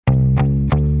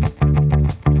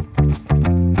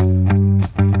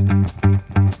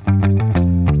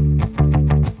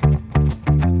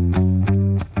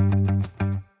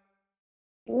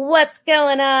What's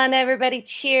going on, everybody?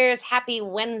 Cheers. Happy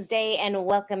Wednesday, and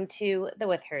welcome to the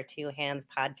With Her Two Hands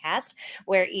podcast,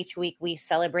 where each week we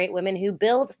celebrate women who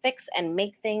build, fix, and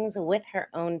make things with her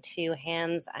own two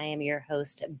hands. I am your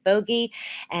host, Bogey,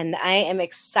 and I am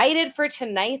excited for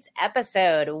tonight's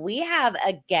episode. We have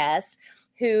a guest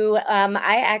who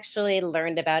I actually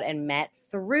learned about and met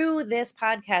through this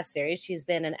podcast series. She's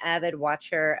been an avid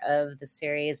watcher of the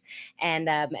series, and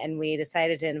we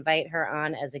decided to invite her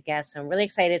on as a guest. So I'm really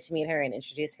excited to meet her and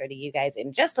introduce her to you guys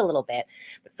in just a little bit.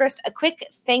 But first, a quick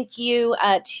thank you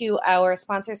to our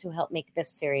sponsors who help make this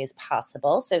series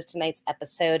possible. So tonight's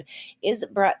episode is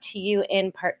brought to you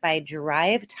in part by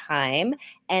Drive Time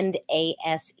and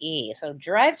ASE. So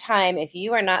Drive Time, if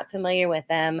you are not familiar with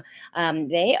them,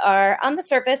 they are on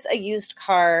the surface a used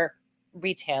car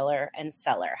retailer and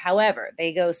seller. However,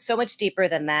 they go so much deeper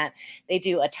than that. They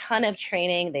do a ton of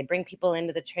training. They bring people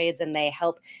into the trades and they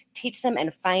help teach them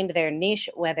and find their niche,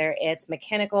 whether it's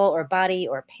mechanical or body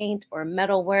or paint or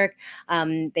metal work.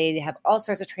 They have all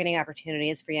sorts of training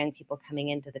opportunities for young people coming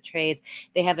into the trades.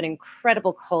 They have an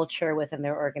incredible culture within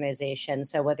their organization.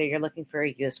 So whether you're looking for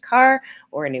a used car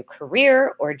or a new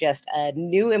career or just a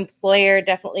new employer,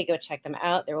 definitely go check them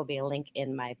out. There will be a link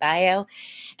in my bio.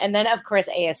 And then, of course,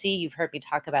 ASE, you've heard me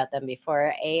talk about them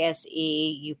before. ASE,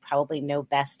 you probably know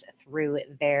best through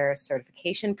their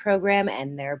certification program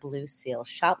and their Blue Seal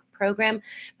Shop program,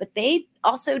 but they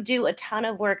also do a ton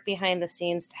of work behind the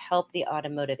scenes to help the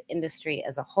automotive industry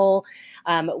as a whole,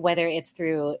 whether it's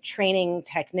through training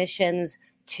technicians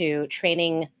to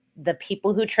training the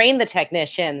people who train the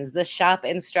technicians, the shop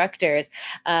instructors,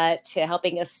 to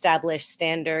helping establish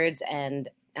standards and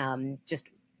just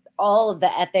all of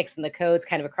the ethics and the codes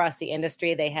kind of across the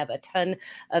industry. They have a ton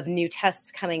of new tests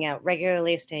coming out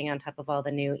regularly, staying on top of all the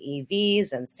new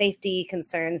EVs and safety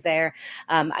concerns there.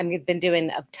 I've been doing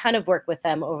a ton of work with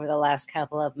them over the last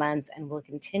couple of months and will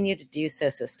continue to do so.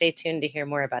 So stay tuned to hear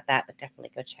more about that, but definitely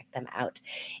go check them out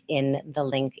in the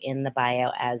link in the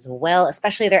bio as well,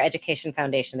 especially their Education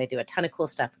Foundation. They do a ton of cool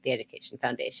stuff with the Education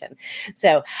Foundation.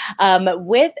 So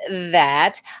with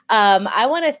that, I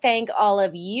want to thank all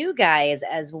of you guys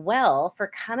as well for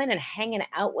coming and hanging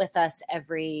out with us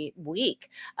every week.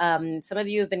 Some of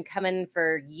you have been coming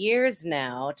for years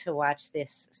now to watch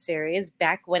this series,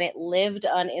 back when it lived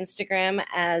on Instagram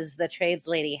as the Trades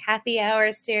Lady Happy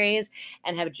Hour series,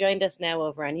 and have joined us now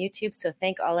over on YouTube. So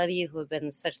thank all of you who have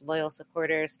been such loyal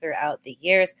supporters throughout the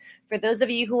years. For those of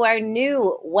you who are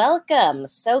new, welcome.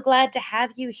 So glad to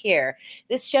have you here.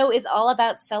 This show is all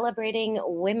about celebrating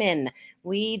women.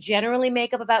 We generally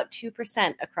make up about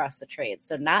 2% across the trades.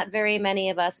 So not very many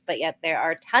of us, but yet there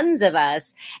are tons of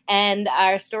us. And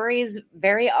our stories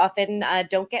very often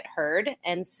don't get heard.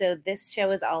 And so this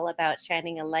show is all about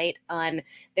shining a light on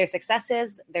their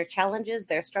successes, their challenges,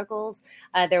 their struggles,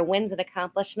 their wins and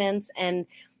accomplishments, and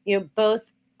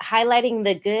both highlighting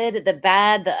the good, the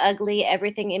bad, the ugly,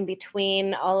 everything in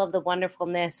between, all of the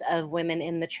wonderfulness of women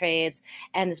in the trades,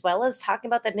 and as well as talking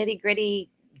about the nitty-gritty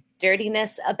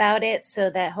dirtiness about it,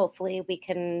 so that hopefully we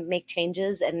can make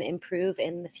changes and improve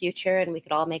in the future, and we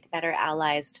could all make better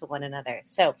allies to one another.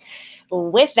 So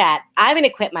with that, I'm going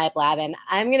to quit my blabbing.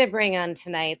 I'm going to bring on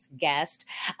tonight's guest.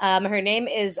 Her name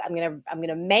is, I'm going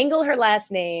to mangle her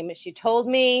last name. She told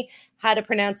me how to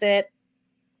pronounce it,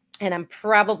 and I'm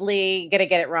probably going to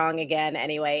get it wrong again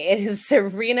anyway. It is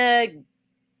Serena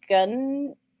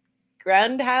Grundhauser.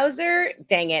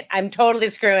 Dang it. I'm totally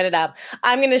screwing it up.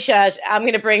 I'm going to shush. I'm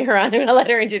going to bring her on. I'm going to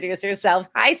let her introduce herself.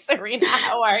 Hi, Serena.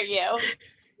 How are you?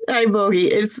 Hi,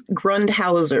 Bogey. It's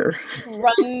Grundhauser.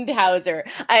 Grundhauser.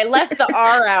 I left the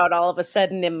R out all of a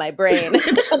sudden in my brain.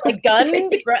 I'm like,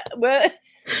 what?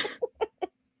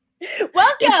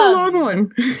 Welcome. It's a long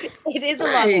one. It is a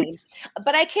long one.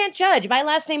 But I can't judge. My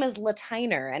last name is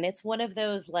Latiner, and it's one of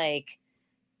those, like,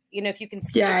 if you can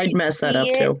see it. Yeah, I'd mess that up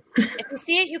too. If you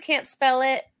see it, you can't spell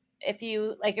it. If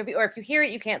you hear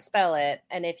it, you can't spell it.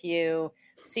 And if you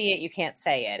see it, you can't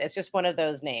say it. It's just one of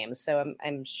those names. So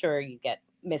I'm sure you get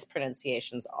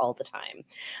mispronunciations all the time.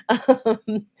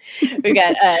 We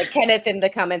got Kenneth in the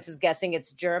comments is guessing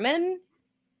it's German.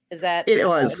 Is that? It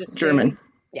was German.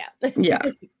 Yeah. Yeah.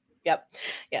 Yep.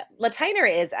 Yeah. Latiner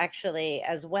is actually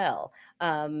as well,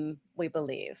 we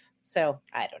believe. So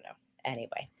I don't know.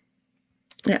 Anyway.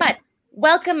 Yeah. But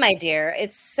welcome, my dear.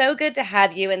 It's so good to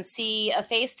have you and see a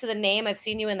face to the name. I've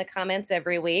seen you in the comments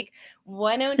every week.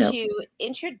 Why don't you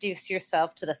introduce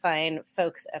yourself to the fine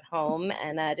folks at home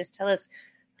and just tell us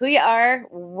who you are,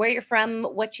 where you're from,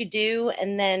 what you do,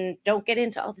 and then don't get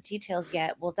into all the details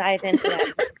yet. We'll dive into that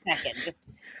in a second.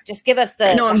 Just give us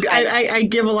the... No, I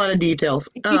give a lot of details.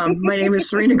 My name is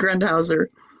Serena Grundhauser.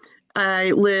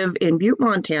 I live in Butte,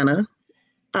 Montana.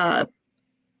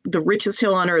 The richest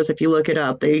hill on earth, if you look it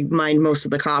up. They mined most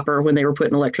of the copper when they were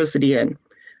putting electricity in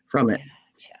from it.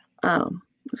 Gotcha.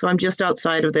 So I'm just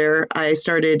outside of there. I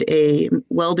started a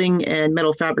welding and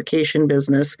metal fabrication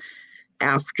business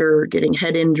after getting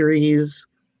head injuries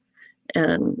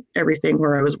and everything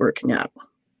where I was working at.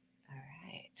 All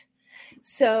right.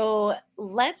 So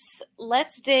let's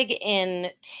dig into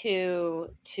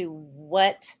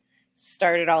what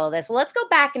started all of this. Well, let's go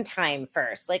back in time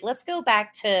first. Like, let's go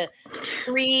back to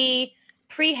pre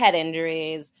head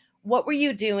injuries. What were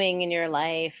you doing in your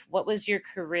life? What was your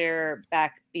career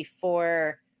back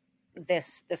before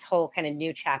this whole kind of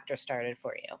new chapter started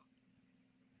for you?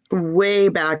 Way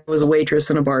back, I was a waitress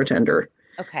and a bartender.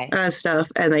 Okay.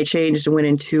 Stuff, and I changed and went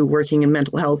into working in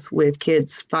mental health with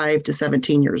kids 5 to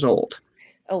 17 years old.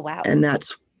 Oh, wow. And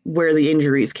that's where the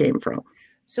injuries came from.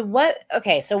 So what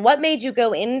made you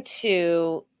go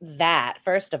into that,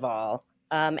 first of all?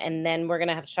 And then we're going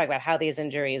to have to talk about how these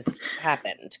injuries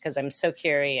happened, because I'm so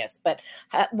curious. But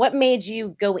what made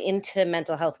you go into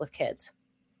mental health with kids?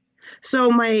 So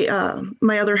my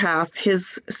other half,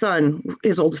 his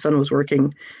oldest son, was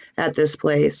working at this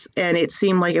place, and it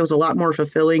seemed like it was a lot more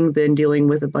fulfilling than dealing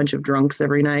with a bunch of drunks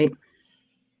every night.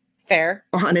 Fair.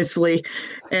 Honestly.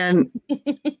 And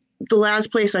the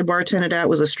last place I bartended at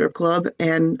was a strip club,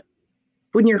 and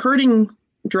when you're hurting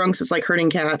drunks, it's like hurting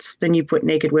cats. Then you put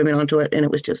naked women onto it, and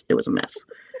it was a mess.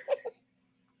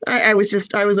 I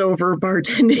was over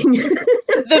bartending.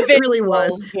 The really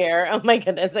was here. Oh my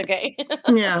goodness. Okay.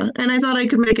 Yeah, and I thought I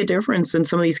could make a difference in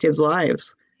some of these kids'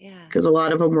 lives. Yeah. Because a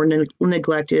lot of them were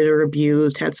neglected or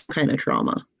abused, had some kind of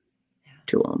trauma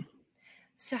to them.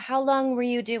 So how long were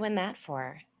you doing that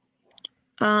for?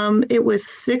 It was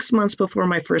 6 months before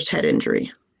my first head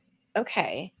injury.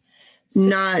 Okay. So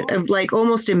not like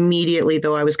almost immediately,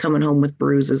 though. I was coming home with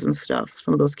bruises and stuff.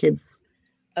 Some of those kids.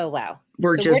 Oh, wow.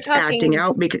 Were just acting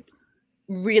out because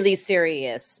really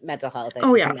serious mental health issues.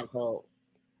 Oh, yeah.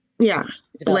 Yeah.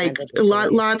 Like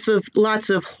lots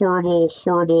of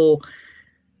horrible,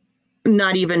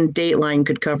 not even Dateline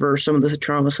could cover some of the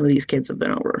trauma some of these kids have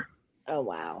been over. Oh,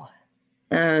 wow.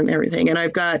 And everything. And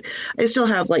I still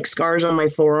have like scars on my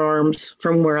forearms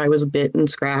from where I was bit and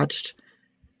scratched.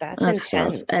 That's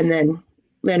intense. Stuff. And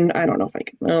then I don't know if I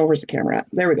can, where's the camera at?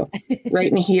 There we go.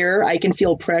 Right in here, I can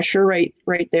feel pressure right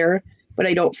there, but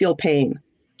I don't feel pain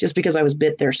just because I was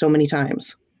bit there so many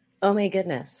times. Oh my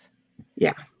goodness.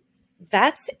 Yeah.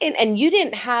 And you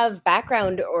didn't have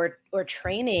background or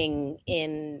training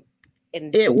in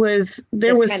there was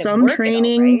some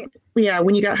training. All, right? Yeah,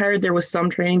 when you got hired, there was some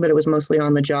training, but it was mostly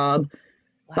on the job.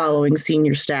 Wow. Following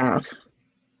senior staff.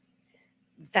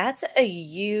 That's a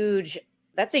huge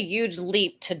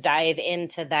leap to dive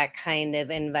into that kind of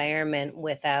environment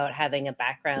without having a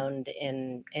background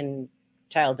in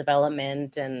child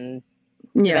development and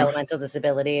developmental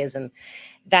disabilities, and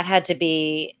that had to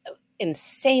be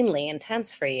insanely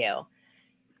intense for you.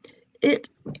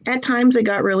 At times it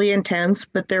got really intense,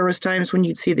 but there was times when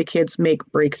you'd see the kids make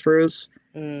breakthroughs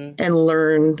and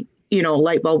learn,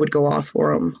 light bulb would go off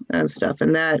for them and stuff.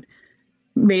 And that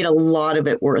made a lot of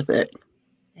it worth it.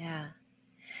 Yeah.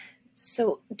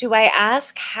 So do I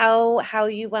ask how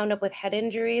you wound up with head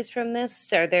injuries from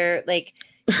this? Are there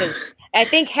because I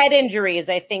think head injuries,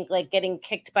 like getting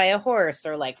kicked by a horse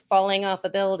or like falling off a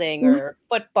building or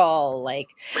football,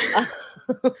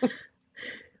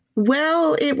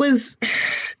 Well, it was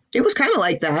kind of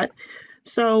like that.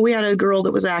 So we had a girl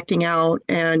that was acting out,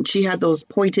 and she had those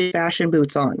pointed fashion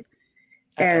boots on.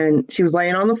 And she was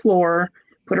laying on the floor,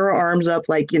 put her arms up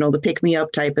like, the pick me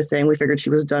up type of thing. We figured she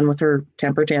was done with her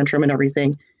temper tantrum and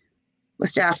everything.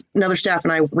 Another staff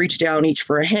and I reached down each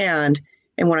for a hand.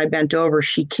 And when I bent over,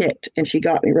 she kicked and she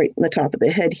got me right in the top of the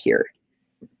head here.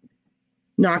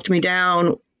 Knocked me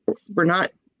down. We're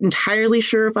not entirely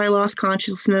sure if I lost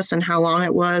consciousness and how long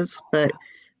it was, but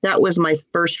that was my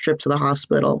first trip to the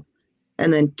hospital.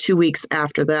 And then 2 weeks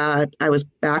after that, I was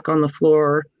back on the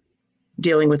floor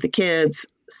dealing with the kids,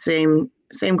 same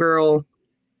girl.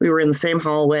 We were in the same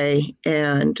hallway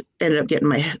and ended up getting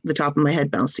the top of my head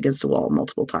bounced against the wall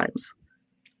multiple times.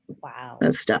 Wow.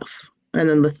 And stuff. And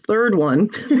then the third one,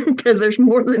 because there's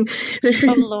more than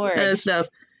stuff,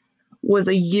 was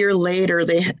a year later.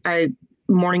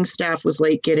 Morning staff was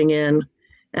late getting in,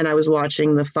 and I was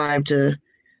watching the 5 to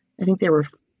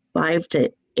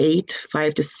 8,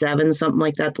 5 to 7, something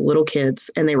like that, the little kids,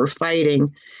 and they were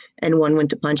fighting, and one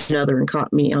went to punch another and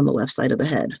caught me on the left side of the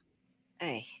head.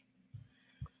 Ay.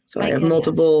 So I have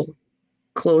multiple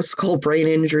close skull brain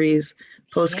injuries,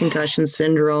 post-concussion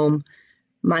syndrome.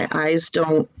 My eyes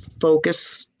don't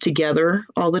focus together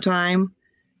all the time.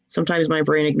 Sometimes my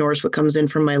brain ignores what comes in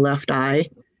from my left eye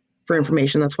for Wow.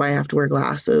 information. That's why I have to wear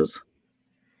glasses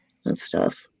and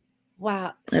stuff.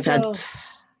 Wow. I've had,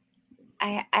 So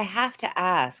I have to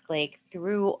ask, like,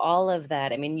 through all of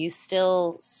that, I mean, you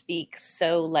still speak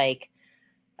so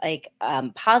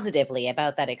positively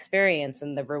about that experience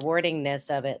and the rewardingness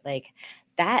of it. Like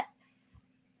that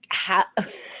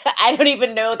I don't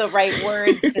even know the right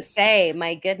words to say.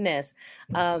 My goodness.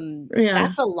 yeah.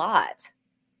 That's a lot.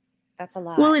 That's a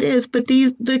Well, lot. it is, but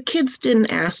the kids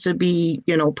didn't ask to be,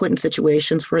 put in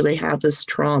situations where they have this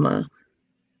trauma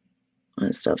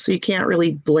and stuff. So you can't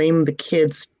really blame the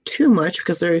kids too much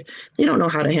because they don't know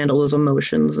how to handle those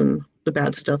emotions and the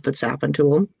bad stuff that's happened to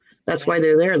them. That's Yeah. why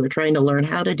they're there. They're trying to learn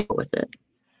how to deal with it.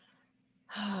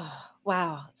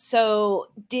 Wow. So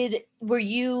were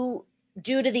you,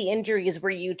 due to the injuries, were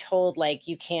you told like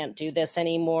you can't do this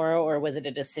anymore, or was it a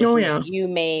Oh decision that yeah. you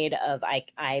made of I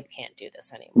can't do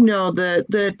this anymore? No,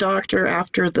 the doctor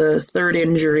after the third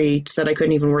injury said I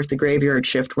couldn't even work the graveyard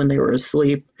shift when they were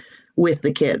asleep with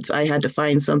the kids. I had to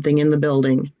find something in the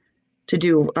building to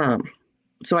do.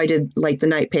 So I did like the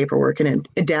night paperwork and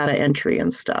data entry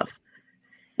and stuff.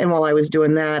 And while I was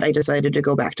doing that, I decided to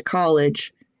go back to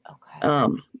college.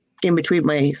 Okay. In between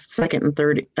my second and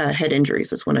third head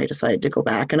injuries is when I decided to go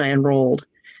back, and I enrolled.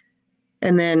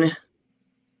 And then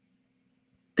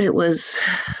I was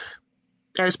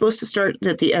supposed to start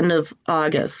at the end of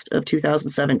August of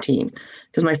 2017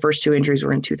 because my first two injuries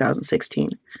were in 2016.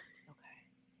 Okay.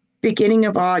 Beginning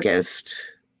of August,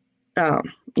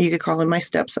 you could call him my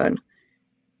stepson.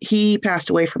 He passed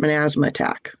away from an asthma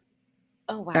attack.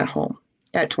 Oh wow. At home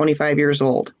at 25 years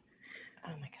old. Oh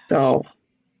my gosh. So,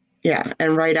 yeah.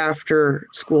 And right after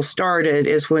school started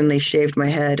is when they shaved my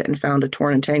head and found a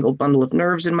torn and tangled bundle of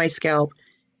nerves in my scalp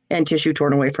and tissue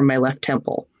torn away from my left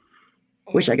temple,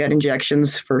 which I got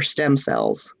injections for stem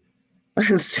cells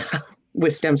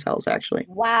with stem cells, actually.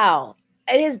 Wow.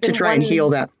 It has been to try and heal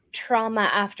that trauma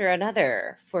after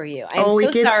another for you. I'm so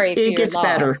it gets sorry for your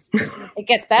better. loss. It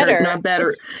gets better. Not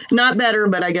better,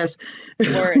 but I guess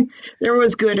there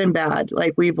was good and bad.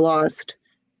 Like we've lost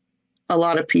a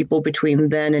lot of people between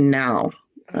then and now.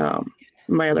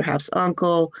 My other half's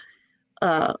uncle,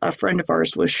 a friend of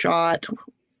ours was shot.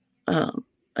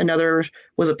 Another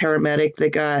was a paramedic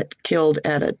that got killed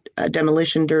at a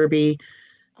demolition derby,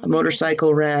 a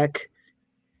motorcycle wreck.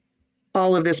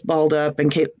 All of this balled up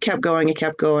and kept going and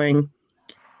kept going.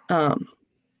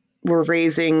 We're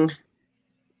raising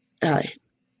the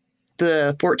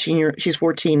 14-year, she's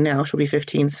 14 now, she'll be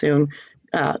 15 soon,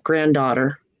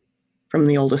 granddaughter from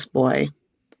the oldest boy,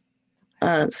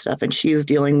 stuff. And she's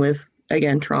dealing with,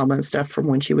 again, trauma and stuff from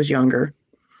when she was younger.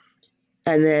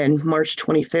 And then March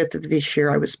 25th of this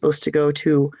year, I was supposed to go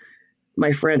to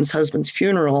my friend's husband's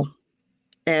funeral,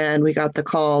 and we got the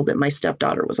call that my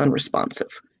stepdaughter was unresponsive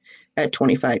at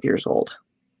 25 years old,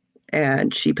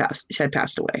 and she had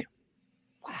passed away.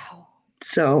 Wow.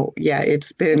 So yeah,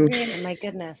 it's been, Serena, my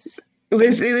goodness.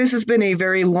 This has been a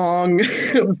very long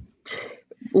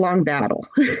battle.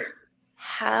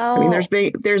 How? I mean,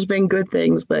 there's been good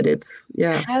things, but it's,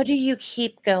 yeah. How do you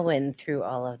keep going through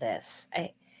all of this?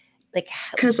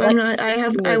 Because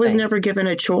I was never given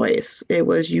a choice. It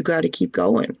was, you got to keep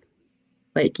going.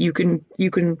 Like you can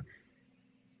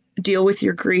deal with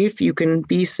your grief, you can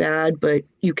be sad, but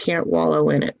you can't wallow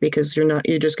in it because you're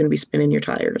just going to be spinning your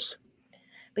tires.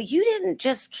 But you didn't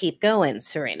just keep going,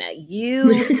 Serena.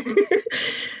 You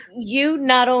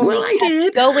not only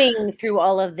kept going through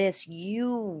all of this,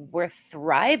 you were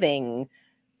thriving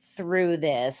through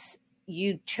this.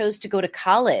 You chose to go to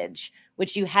college,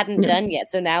 which you hadn't done yet.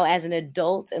 So now as an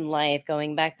adult in life,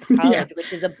 going back to college,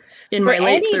 which is in my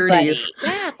late 30s.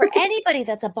 Yeah, for anybody,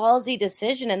 that's a ballsy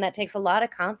decision. And that takes a lot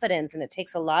of confidence, and it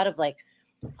takes a lot of like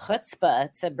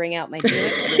chutzpah, to bring out my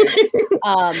Jewish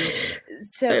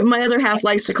so my other half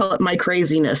likes to call it my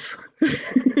craziness.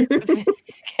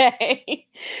 Okay.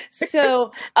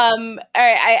 So, all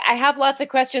right, I have lots of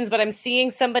questions, but I'm seeing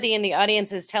somebody in the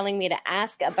audience is telling me to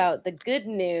ask about the good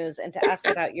news and to ask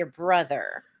about your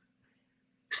brother.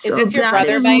 So is this your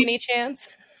brother by any chance?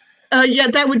 Yeah,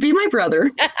 that would be my brother.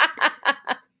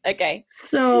 Okay.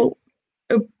 So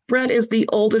Brett is the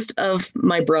oldest of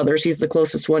my brothers. He's the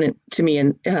closest one to me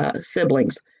in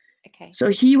siblings. Okay. So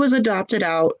he was adopted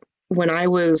out when I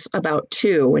was about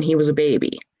 2, when he was a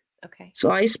baby. Okay.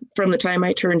 So from the time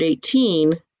I turned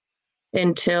 18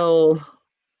 until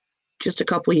just a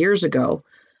couple of years ago,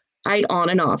 I'd on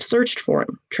and off searched for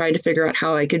him, trying to figure out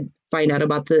how I could find out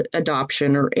about the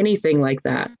adoption or anything like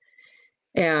that.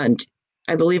 And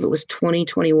I believe it was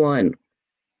 2021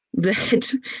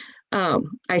 that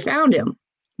I found him.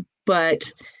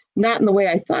 But not in the way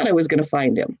I thought I was going to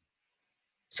find him.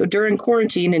 So during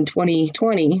quarantine in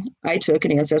 2020, I took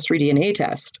an ancestry DNA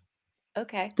test.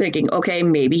 Okay. Thinking, okay,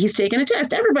 maybe he's taking a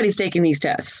test. Everybody's taking these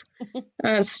tests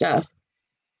and stuff.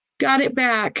 Got it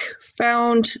back,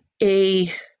 found it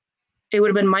would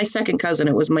have been my second cousin.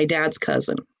 It was my dad's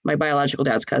cousin, my biological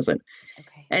dad's cousin.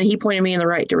 Okay. And he pointed me in the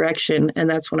right direction. And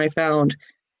that's when I found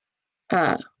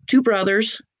two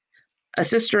brothers, a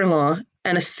sister-in-law,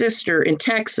 and a sister in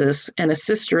Texas, and a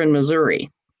sister in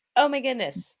Missouri. Oh my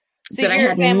goodness. So that I your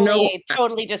had family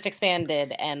totally just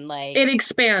expanded and like... It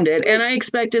expanded, and I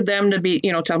expected them to be,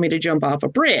 tell me to jump off a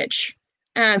bridge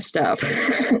and stuff.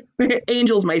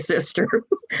 Angel's my sister.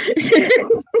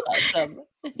 Awesome.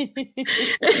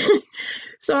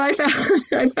 So I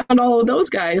found all of those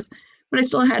guys, but I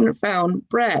still hadn't found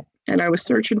Brett, and I was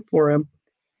searching for him.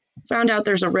 Found out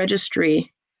there's a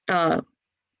registry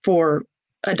for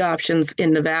adoptions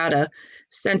in Nevada.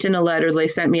 Sent in a letter. They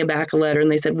sent me back a letter,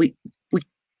 and they said, we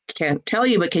can't tell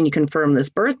you, but can you confirm this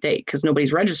birth date? Because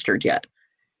nobody's registered yet.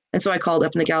 And so I called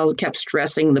up, and the gal kept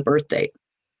stressing the birth date.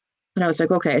 And I was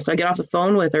like, okay. So I get off the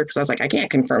phone with her because I was like, I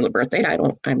can't confirm the birth date.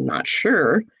 I'm not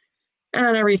sure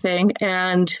and everything.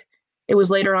 And it was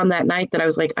later on that night that I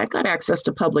was like, I've got access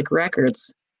to public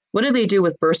records. What do they do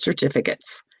with birth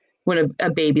certificates when a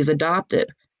baby's adopted?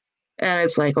 And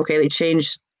it's like, okay, they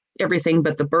changed everything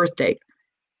but the birth date.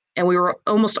 And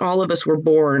almost all of us were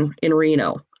born in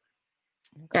Reno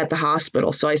at the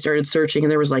hospital. So I started searching,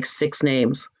 and there was like 6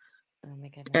 names. Oh my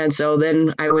goodness. And so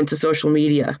then I went to social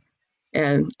media,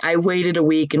 and I waited a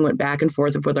week and went back and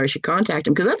forth of whether I should contact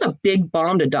him, because that's a big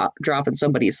bomb to drop in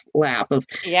somebody's lap of,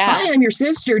 hi, I'm your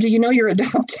sister. Do you know you're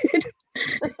adopted?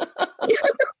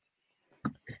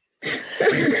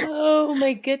 Oh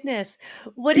my goodness.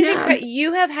 What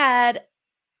you have had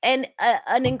an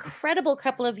incredible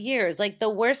couple of years, like the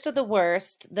worst of the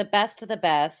worst, the best of the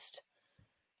best,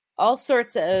 all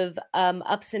sorts of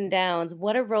ups and downs.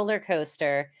 What a roller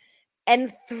coaster.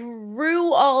 And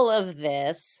through all of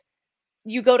this,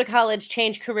 you go to college,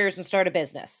 change careers, and start a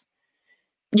business.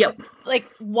 Yep. Like,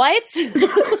 what?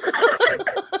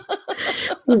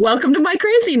 Welcome to my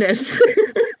craziness.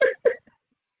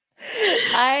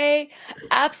 I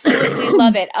absolutely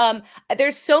love it.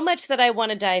 There's so much that I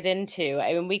want to dive into.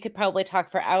 I mean, we could probably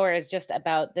talk for hours just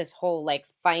about this whole like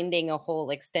finding a whole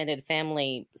extended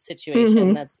family situation.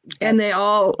 Mm-hmm. That's and they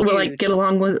all will like get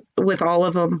along with all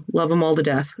of them, love them all to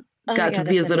death. Got to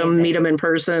visit them, meet them in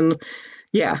person.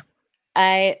 Yeah.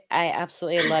 I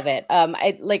absolutely love it.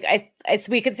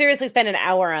 We could seriously spend an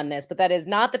hour on this, but that is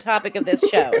not the topic of this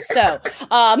show. So,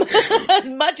 as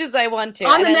much as I want to,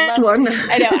 on the next one,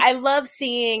 I know I love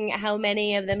seeing how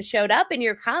many of them showed up in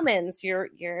your comments. Your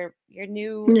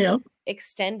new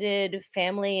extended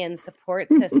family and support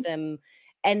system,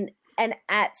 and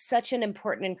at such an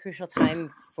important and crucial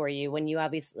time for you when you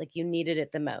obviously you needed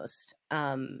it the most.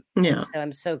 And so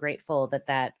I'm so grateful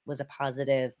that was a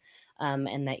positive.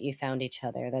 And that you found each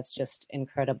other. That's just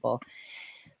incredible.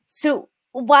 So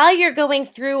while you're going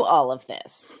through all of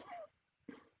this,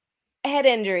 head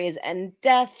injuries and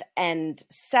death and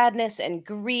sadness and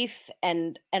grief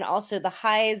and also the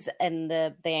highs and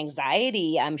the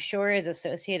anxiety, I'm sure, is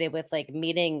associated with like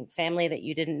meeting family that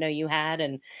you didn't know you had,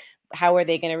 and how are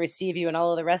they going to receive you and all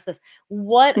of the rest of this.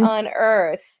 What on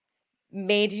earth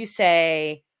made you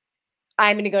say,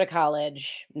 I'm going to go to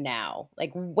college now?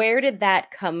 Like, where did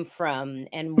that come from?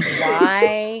 And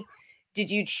why did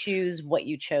you choose what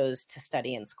you chose to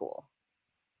study in school?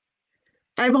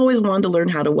 I've always wanted to learn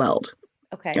how to weld.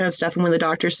 Okay. And stuff. And when the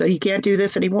doctor said, you can't do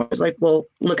this anymore, I was like, well,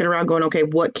 looking around going, okay,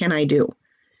 what can I do?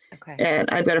 Okay. And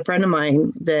I've got a friend of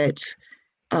mine that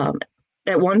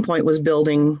at one point was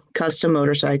building custom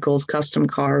motorcycles, custom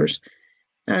cars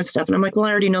and stuff. And I'm like, well,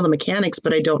 I already know the mechanics,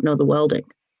 but I don't know the welding.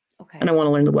 Okay. And I want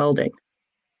to learn the welding.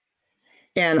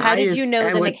 And how did you know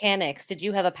the mechanics? Did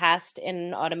you have a past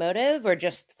in automotive, or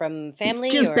just from family?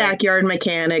 Just backyard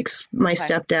mechanics. My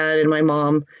stepdad and my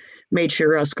mom made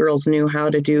sure us girls knew how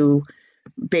to do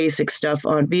basic stuff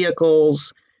on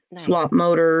vehicles, swap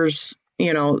motors,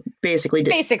 basically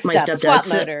basic stuff, swap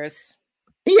motors.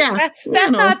 Yeah. That's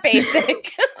not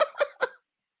basic.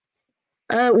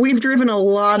 We've driven a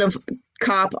lot of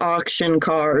cop auction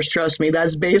cars. Trust me,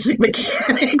 that's basic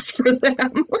mechanics for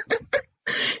them.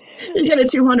 You get a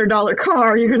 $200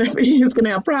 car, it's gonna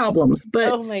have problems.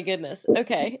 But oh my goodness,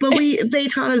 okay. But they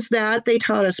taught us that. They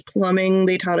taught us plumbing.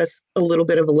 They taught us a little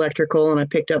bit of electrical, and I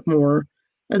picked up more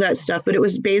of that stuff. But it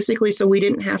was basically so we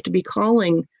didn't have to be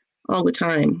calling all the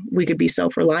time. We could be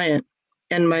self-reliant,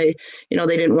 and they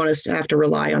didn't want us to have to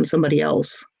rely on somebody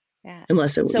else. Yeah.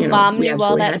 unless it, So mom we knew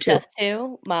all absolutely that had to. stuff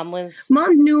too? Mom was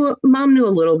Mom knew a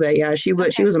little bit. Yeah, she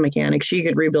okay. was a mechanic. She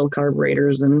could rebuild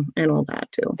carburetors and all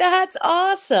that too. That's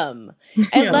awesome.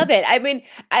 I Yeah. love it. I mean,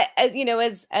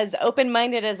 as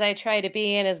open-minded as I try to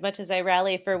be and as much as I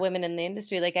rally for women in the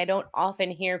industry, like I don't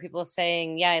often hear people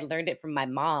saying, "Yeah, I learned it from my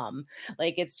mom."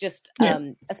 Like it's just Yeah.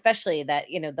 especially that,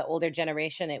 the older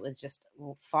generation, it was just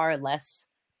far less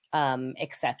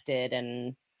accepted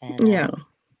and Yeah.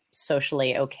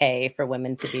 socially okay for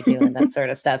women to be doing that sort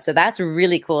of stuff. So that's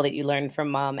really cool that you learned from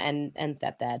mom and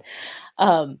stepdad.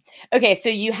 Um, okay, so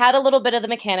you had a little bit of the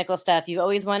mechanical stuff. You've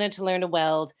always wanted to learn to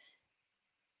weld.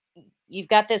 You've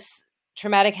got this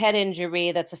traumatic head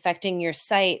injury that's affecting your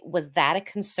sight. Was that a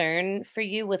concern for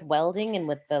you with welding and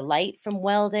with the light from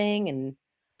welding? And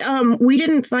We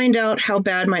didn't find out how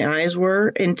bad my eyes were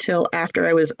until after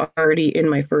I was already in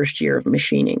my first year of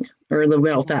machining or the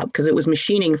metal wow. fab, because it was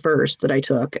machining first that I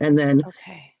took, and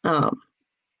Okay.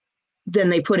 then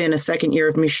they put in a second year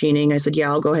of machining. I said, yeah,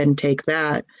 I'll go ahead and take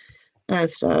that and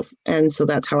stuff. And so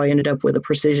that's how I ended up with a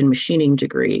precision machining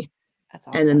degree. That's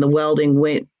And then awesome. the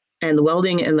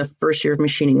welding and the first year of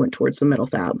machining went towards the metal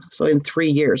fab. So in 3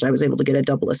 years, I was able to get a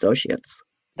double associates.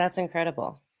 That's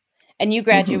incredible. And you Mm-hmm.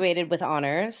 graduated with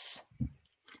honors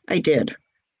I did.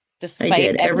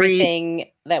 despite Every. everything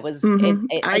that was Mm-hmm.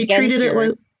 against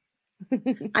your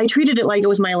I treated it like it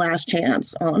was my last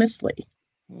chance, honestly.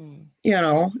 Hmm.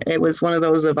 It was one of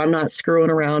those of, I'm not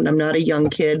screwing around. I'm not a young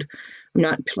kid. I'm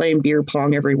not playing beer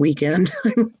pong every weekend.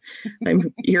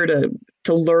 I'm here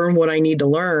to learn what I need to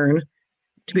learn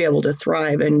to be Yeah. able to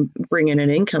thrive and bring in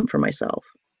an income for myself.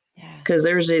 Yeah. Because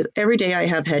every day I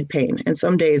have head pain, and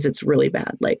some days it's really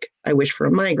bad. Like I wish for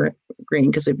a migraine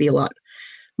because it'd be a lot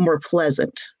more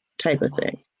pleasant type Oh, of wow.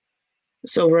 thing.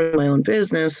 So running my own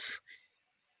business,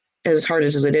 as hard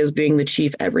as it is being the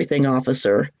chief everything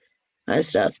officer,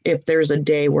 stuff. If there's a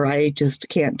day where I just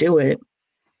can't do it,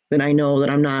 then I know that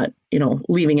I'm not,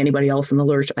 leaving anybody else in the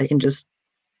lurch. I can just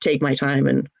take my time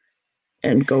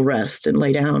and go rest and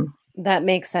lay down. That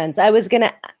makes sense. I was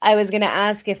gonna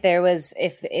ask if there was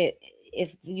if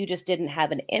you just didn't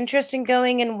have an interest in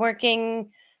going and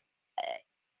working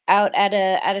out at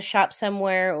a shop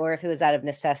somewhere, or if it was out of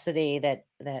necessity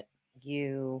that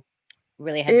you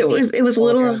really had to It be in was it was a control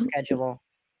of your little own schedule.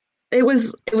 it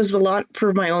was a lot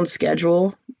for my own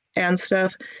schedule and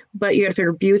stuff, but you got to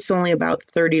figure Butte's only about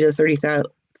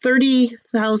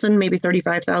 30,000, maybe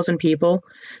 35,000 people.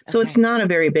 So it's Okay. not a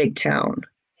very big town.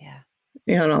 Yeah.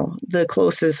 The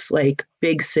closest like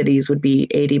big cities would be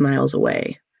 80 miles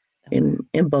away Okay.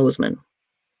 in Bozeman.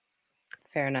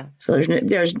 Fair enough. So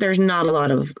there's not a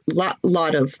lot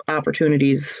of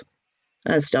opportunities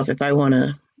and stuff if I want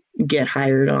to get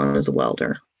hired on as a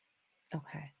welder.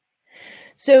 Okay.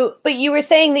 So, but you were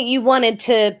saying that you wanted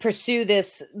to pursue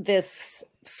this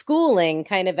schooling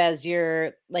kind of as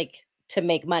your like to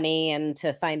make money and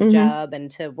to find a Mm-hmm. job and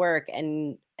to work.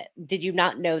 And did you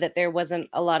not know that there wasn't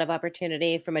a lot of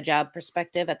opportunity from a job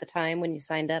perspective at the time when you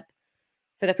signed up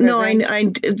for the No,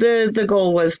 program? the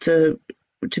goal was to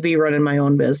be running my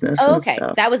own business Oh, and okay.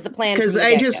 stuff, That was the plan because from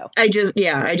the get-go.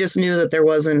 I just knew that there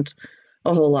wasn't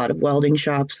a whole lot of welding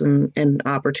shops and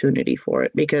opportunity for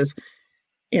it because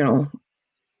you know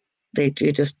they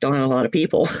just don't have a lot of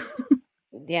people.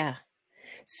 Yeah.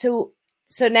 So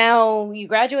so now you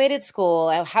graduated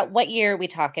school. What year are we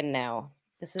talking now?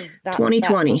 This is not that long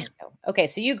 2020. ago. Okay,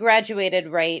 so you graduated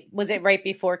was it right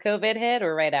before COVID hit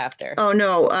or right after? Oh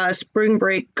no, spring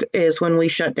break is when we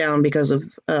shut down because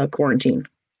of quarantine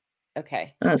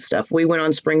Okay. stuff. We went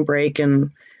on spring break, and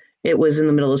it was in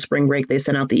the middle of spring break. They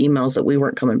sent out the emails that we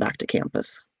weren't coming back to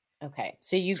campus. Okay.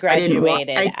 So you So I didn't want.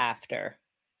 graduated after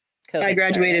I COVID started.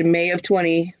 graduated May of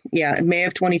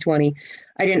 2020.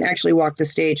 I didn't actually walk the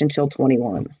stage until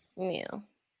 21. Yeah.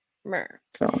 Mer.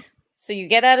 So So you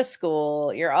get out of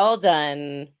school, you're all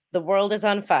done, the world is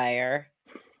on fire.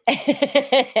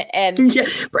 And yeah,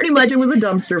 pretty much it was a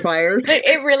dumpster fire.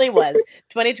 it really was.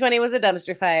 2020 was a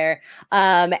dumpster fire.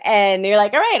 And you're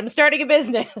like, all right, I'm starting a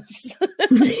business.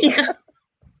 yeah.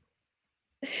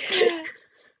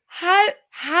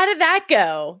 How did that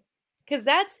go? Because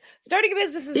that's starting a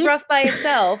business is It rough by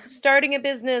itself. Starting a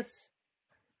business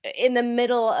in the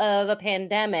middle of a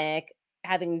pandemic,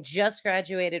 having just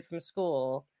graduated from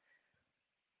school,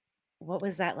 what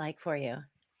was that like for you?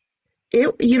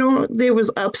 there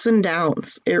was ups and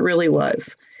downs. It really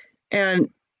was. And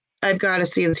I've got a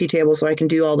CNC table so I can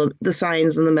do all the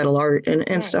signs and the metal art and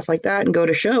stuff Nice. like that and go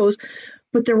to shows,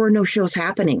 but there were no shows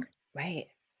happening. Right.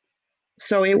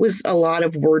 So it was a lot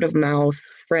of word of mouth,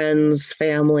 friends,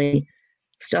 family,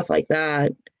 stuff like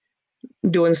that.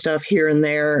 doing stuff here and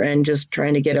there and just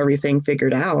trying to get everything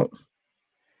figured out.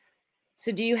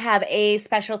 So do you have a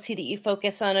specialty that you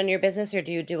focus on your business, or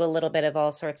do you do a little bit of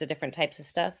all sorts of different types of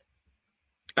stuff?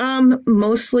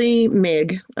 Mostly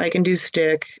MIG. I can do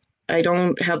stick. I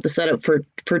don't have the setup for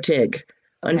TIG, Okay.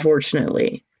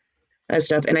 unfortunately, as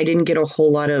stuff. And I didn't get a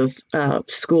whole lot of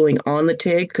schooling on the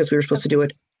TIG because we were supposed to do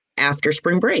it after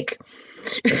spring break.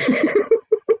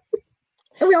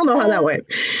 And we all know how that went.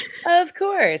 Of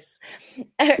course.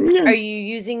 Yeah. Are you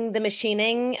using the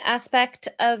machining aspect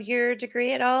of your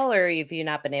degree at all, or have you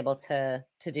not been able to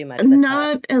do much with that?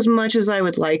 Not as much as I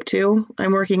would like to.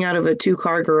 I'm working out of a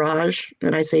 2-car garage,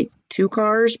 and I say 2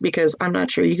 cars because I'm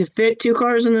not sure you could fit 2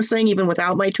 cars in this thing, even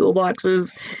without my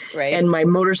toolboxes Right. and my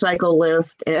motorcycle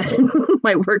lift and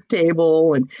my work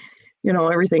table and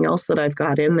everything else that I've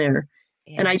got in there.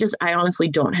 And Yeah. I honestly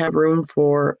don't have room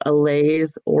for a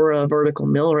lathe or a vertical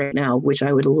mill right now, which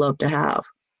I would love to have.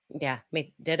 Yeah.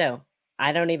 Me ditto.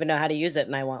 I don't even know how to use it,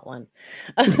 and I want one.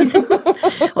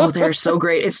 Oh, they're so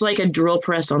great. It's like a drill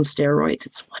press on steroids.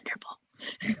 It's wonderful.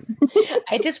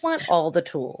 I just want all the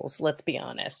tools. Let's be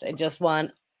honest. I just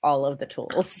want all of the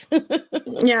tools.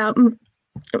 Yeah.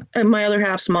 And my other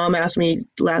half's mom asked me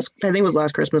I think it was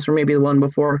last Christmas or maybe the one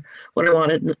before, what I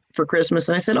wanted for Christmas.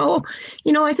 And I said, oh,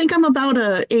 I think I'm about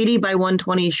a 80 by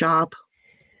 120 shop.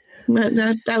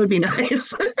 That would be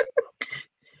nice.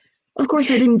 Of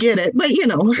course, I didn't get it, but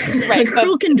Right. a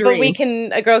girl can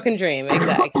dream. A girl can dream.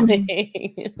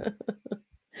 Exactly.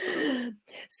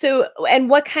 So, and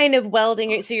what kind of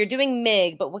welding? So you're doing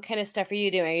MIG, but what kind of stuff are you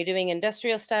doing? Are you doing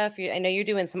industrial stuff? I know you're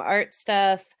doing some art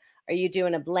stuff. Are you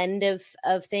doing a blend of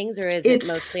things, or is it It's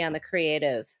mostly on the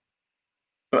creative?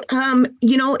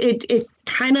 it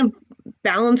kind of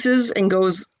balances and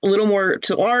goes a little more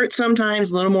to art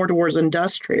sometimes, a little more towards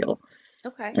industrial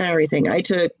Okay. and everything. I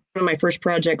took one of my first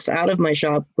projects out of my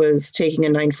shop was taking a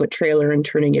 9-foot trailer and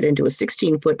turning it into a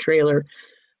 16-foot trailer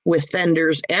with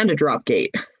fenders and a drop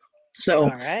gate. So, All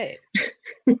right.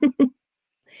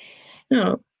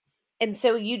 yeah, And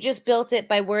so you just built it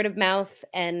by word of mouth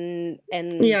and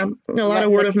yeah, a lot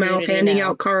of letting the word of mouth, community handing know.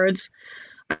 out cards.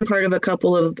 I'm part of a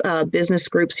couple of business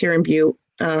groups here in Butte.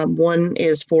 One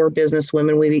is for business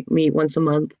women. We meet once a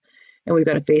month, and we've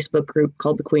got a Facebook group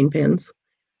called the Queen Pins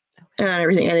and Okay.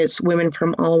 everything. And it's women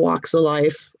from all walks of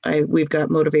life. We've got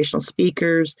motivational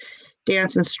speakers,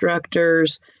 dance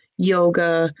instructors,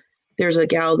 yoga. There's a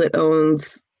gal that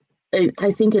owns,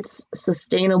 I think it's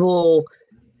sustainable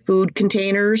food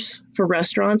containers for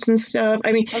restaurants and stuff.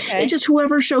 I mean, it's Okay. just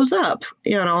whoever shows up.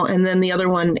 And then the other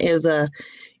one is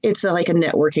like a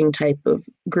networking type of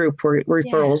group where Yeah,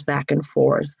 referrals back and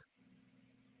forth.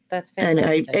 that's And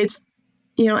fantastic. it's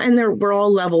and we're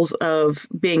all levels of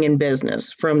being in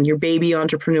business, from your baby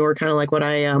entrepreneur, kind of like what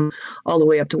I am, all the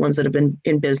way up to ones that have been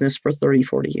in business for 30,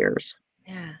 40 years.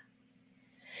 Yeah.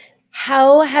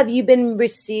 How have you been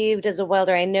received as a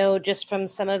welder? I know just from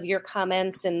some of your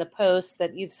comments in the post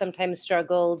that you've sometimes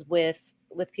struggled with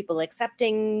people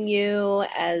accepting you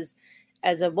as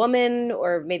a woman,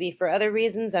 or maybe for other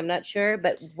reasons. I'm not sure,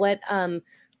 but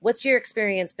what's your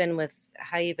experience been with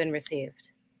how you've been received?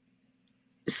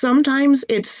 Sometimes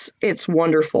it's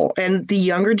wonderful, and the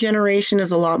younger generation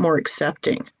is a lot more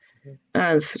accepting Mhm.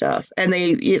 and stuff. And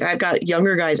I've got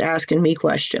younger guys asking me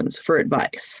questions for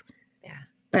advice. Yeah.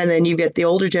 And then you get the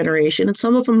older generation, and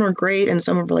some of them are great, and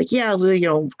some of them are like, yeah,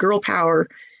 girl power.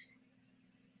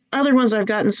 Other ones I've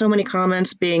gotten so many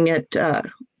comments being at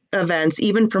events,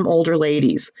 even from older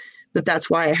ladies, that's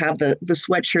why I have the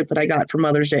sweatshirt that I got for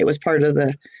Mother's Day. It was part of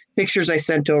the pictures I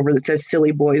sent over that says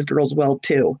 "Silly boys, girls weld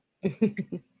too,"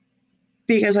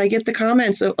 because I get the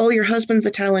comments of, "Oh, your husband's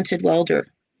a talented welder,"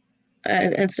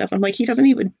 and stuff. I'm like, he doesn't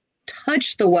even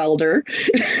touch the welder.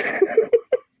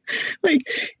 Like,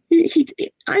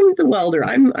 I'm the welder.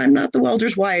 I'm not the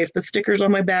welder's wife. The sticker's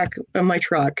on my back of my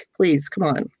truck. Please, come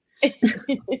on.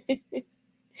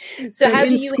 So And how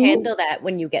do in you school, handle that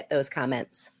when you get those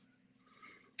comments?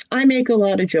 I make a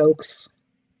lot of jokes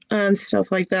and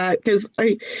stuff like that because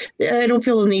I don't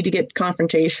feel the need to get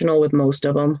confrontational with most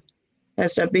of them and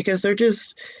stuff, because they're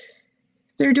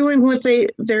doing what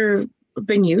they're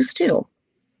been used to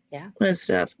Yeah. and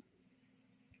stuff.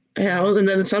 Yeah. And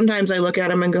then sometimes I look at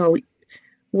them and go,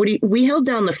 we held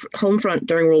down the home front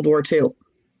during World War II.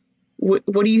 What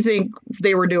do you think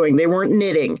they were doing? They weren't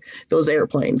knitting those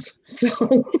airplanes. So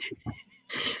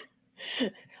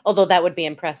Although that would be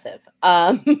impressive.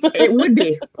 it would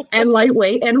be, and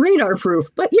lightweight and radar proof,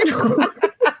 but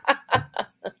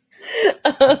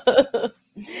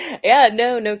Yeah,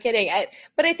 no kidding.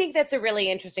 But I think that's a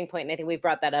really interesting point. And I think we've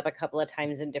brought that up a couple of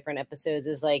times in different episodes,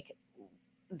 is like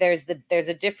there's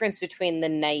a difference between the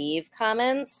naive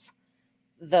comments,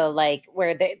 the like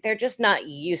where they're just not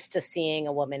used to seeing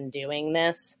a woman doing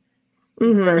this,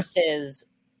 versus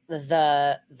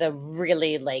the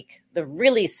really like the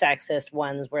really sexist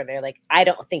ones where they're like, I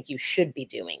don't think you should be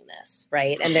doing this,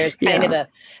 right? And there's kind of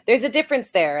there's a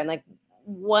difference there, and like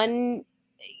one,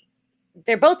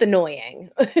 they're both annoying,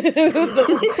 but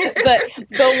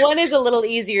one is a little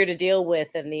easier to deal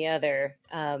with than the other,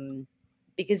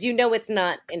 because it's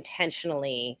not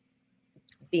intentionally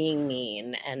being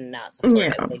mean and not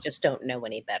supportive. They just don't know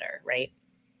any better, right?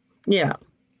 Yeah.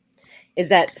 Is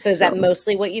that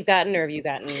mostly what you've gotten, or have you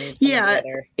gotten some of the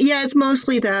other? Yeah, it's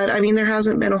mostly that. I mean, there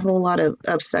hasn't been a whole lot of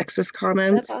sexist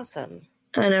comments. That's awesome.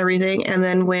 And everything. And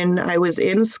then when I was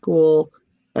in school,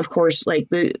 of course, like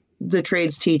the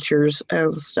trades teachers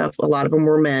and stuff, a lot of them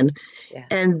were men. Yeah.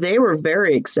 And they were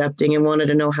very accepting and wanted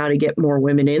to know how to get more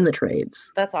women in the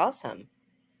trades. That's awesome.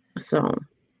 So.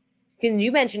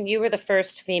 You mentioned you were the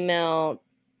first female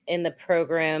in the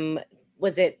program.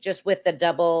 Was it just with the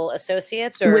double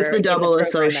associates, or with the double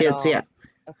associates? Yeah.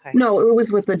 Okay. No, it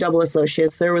was with the double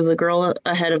associates. There was a girl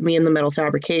ahead of me in the metal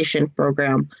fabrication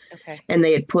program. Okay. And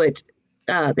they had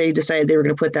they decided they were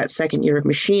going to put that second year of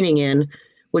machining in,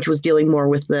 which was dealing more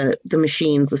with the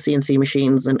machines, the CNC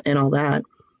machines and all that.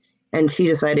 And she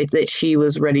decided that she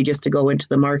was ready just to go into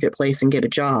the marketplace and get a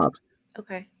job.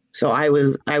 Okay. So I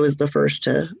was the first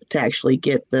to actually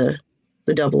get the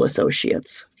double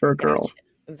associates for a girl. Gotcha.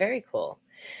 Very cool.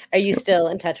 Are you still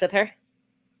in touch with her?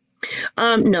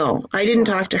 No, I didn't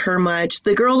talk to her much.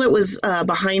 The girl that was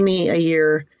behind me a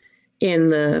year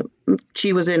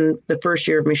she was in the first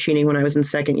year of machining when I was in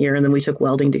second year, and then we took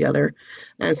welding together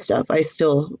and stuff. I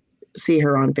still see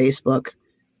her on Facebook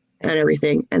and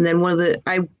everything. And then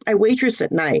I waitress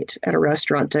at night at a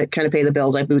restaurant to kind of pay the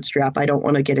bills. I bootstrap. I don't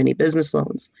want to get any business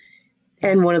loans.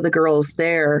 And one of the girls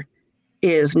there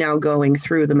is now going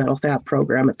through the metal fab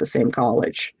program at the same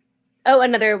college. Oh,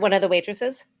 another one of the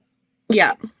waitresses?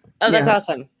 Yeah. Oh, that's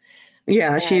awesome.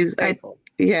 Yeah, she's cool.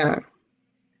 Yeah.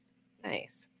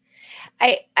 Nice.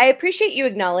 I appreciate you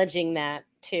acknowledging that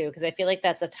too, because I feel like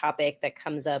that's a topic that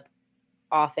comes up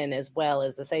often, as well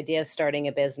as this idea of starting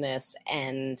a business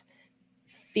and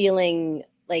feeling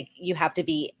like you have to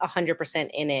be 100%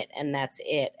 in it and that's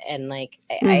it. And like,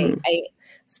 I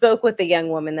spoke with a young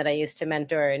woman that I used to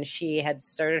mentor, and she had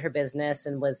started her business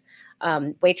and was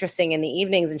waitressing in the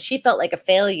evenings, and she felt like a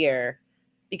failure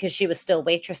because she was still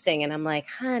waitressing. And I'm like,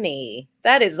 honey,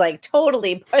 that is like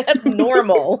that's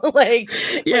normal. Like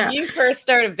when you first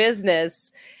start a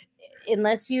business,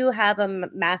 unless you have a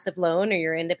massive loan or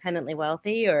you're independently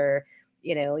wealthy, or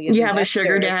you have a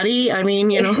sugar daddy. I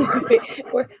mean,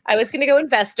 I was going to go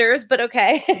investors, but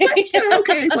okay.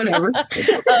 Okay, whatever.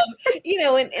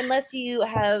 And unless you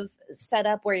have set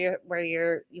up where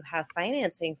you have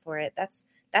financing for it, that's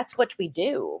what we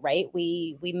do, right?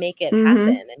 We make it happen,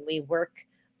 and we work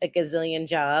a gazillion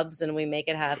jobs, and we make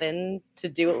it happen to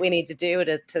do what we need to do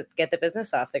to get the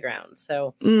business off the ground.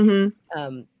 So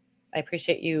I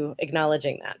appreciate you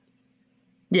acknowledging that.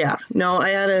 Yeah, no,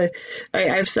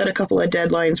 I've set a couple of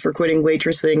deadlines for quitting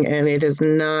waitressing, and it is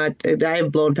not,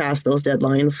 I've blown past those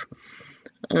deadlines.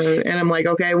 And I'm like,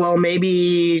 okay, well,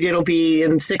 maybe it'll be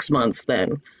in 6 months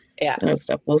then. Yeah.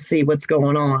 Stuff. We'll see what's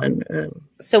going on.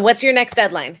 So what's your next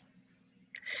deadline?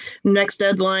 Next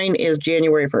deadline is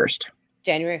January 1st.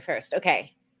 January 1st.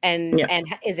 Okay. And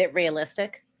is it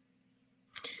realistic?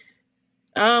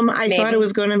 I thought it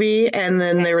was going to be, and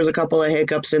then there was a couple of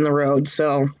hiccups in the road.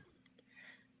 So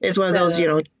it's one of those,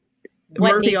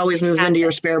 Murphy always moves into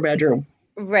your spare bedroom.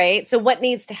 Right. So what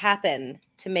needs to happen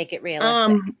to make it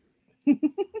realistic?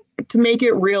 To make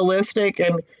it realistic,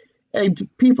 and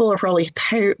people are probably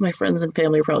tired. My friends and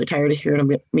family are probably tired of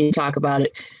hearing me talk about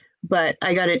it. But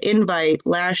I got an invite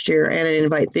last year and an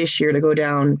invite this year to go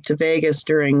down to Vegas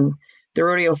during the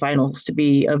rodeo finals to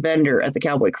be a vendor at the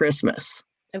Cowboy Christmas.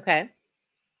 Okay.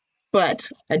 But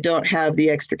I don't have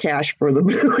the extra cash for the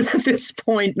booth at this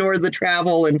point, nor the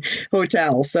travel and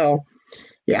hotel. So,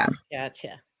 yeah.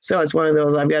 Gotcha. So it's one of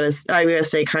those, I gotta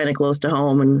stay kind of close to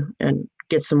home and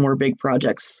get some more big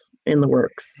projects in the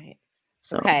works. Right.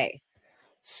 So. Okay.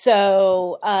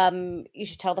 So you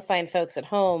should tell the fine folks at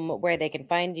home where they can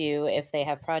find you if they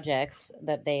have projects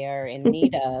that they are in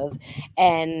need of.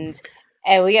 And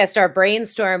we got to start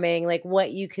brainstorming like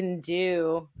what you can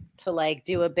do to like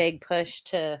do a big push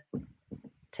to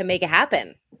make it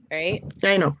happen. Right.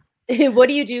 I know. What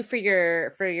do you do for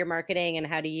your marketing, and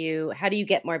how do you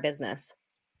get more business?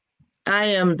 I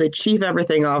am the chief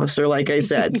everything officer, like I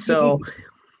said. So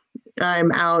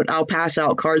I'm out. I'll pass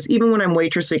out cards. Even when I'm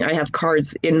waitressing, I have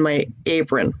cards in my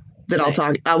apron that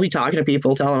Nice. I'll be talking to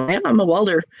people, telling them, hey, I'm a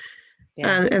welder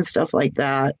Yeah. and stuff like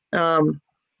that.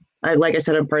 Like I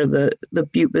said, I'm part of the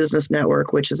Butte Business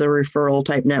Network, which is a referral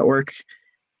type network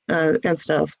and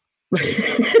stuff.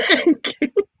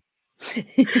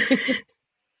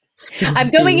 I'm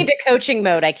going into coaching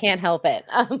mode. I can't help it.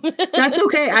 That's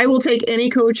okay. I will take any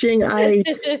coaching.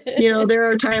 There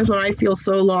are times when I feel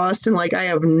so lost and like I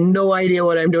have no idea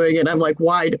what I'm doing, and I'm like,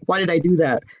 why did I do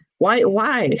that? Why?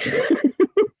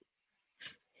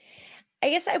 I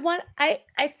guess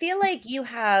I feel like you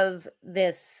have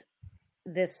this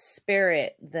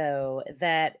spirit though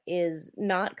that is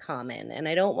not common, and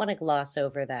I don't want to gloss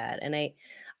over that. And I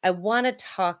want to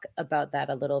talk about that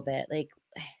a little bit. Like,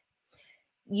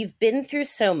 you've been through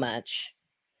so much.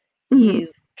 Mhm.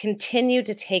 You've continued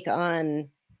to take on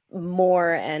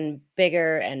more and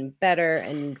bigger and better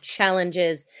and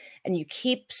challenges, and you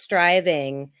keep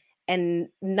striving, and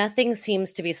nothing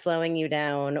seems to be slowing you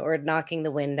down or knocking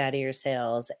the wind out of your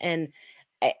sails. And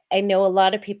I know a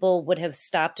lot of people would have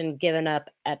stopped and given up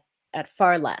at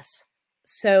far less.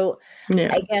 So Yeah.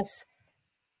 I guess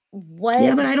Yeah,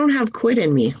 what but I don't have quit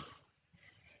in me.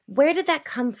 where did that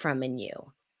come from in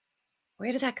you?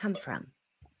 Where did that come from?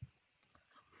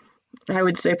 I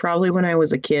would say probably when I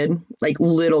was a kid, like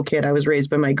little kid, I was raised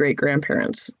by my great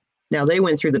grandparents. Now they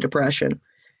went through the depression,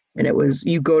 and it was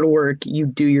you go to work, you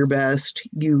do your best,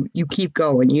 you keep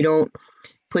going, you don't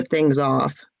put things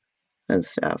off and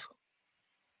stuff.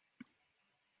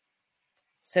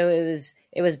 So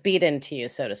it was beat into you,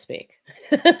 so to speak.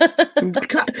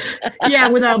 Yeah,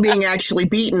 without being actually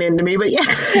beaten into me, but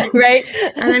yeah. Right?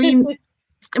 And I mean,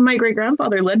 my great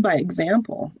grandfather led by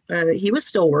example. He was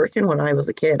still working when I was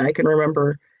a kid. I can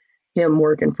remember him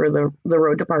working for the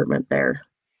road department there.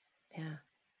 Yeah.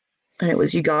 And it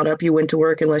was you got up, you went to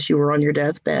work unless you were on your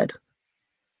deathbed.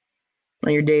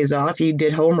 On your days off, you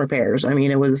did home repairs. I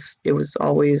mean, it was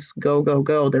always go, go,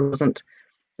 go. There wasn't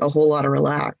a whole lot of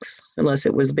relax unless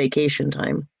it was vacation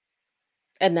time.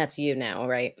 And that's you now,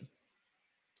 right?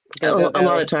 Go, go, A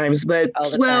lot go of times, but all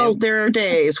the well, time. there are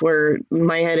days where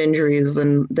my head injuries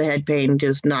and the head pain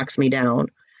just knocks me down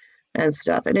and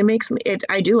stuff, and it makes me.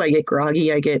 I get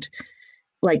groggy. I get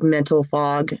like mental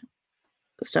fog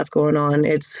stuff going on.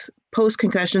 It's post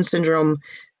concussion syndrome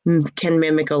can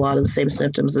mimic a lot of the same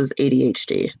symptoms as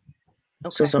ADHD.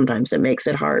 So Okay. sometimes it makes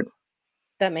it hard.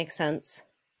 That makes sense.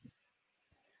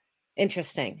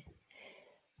 Interesting.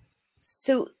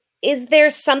 So is there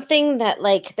something that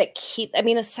keep, I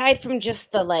mean, aside from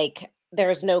just the like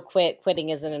there's no quitting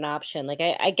isn't an option. Like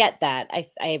I get that.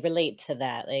 I relate to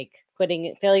that. Like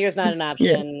quitting, failure is not an Yeah.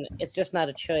 option. It's just not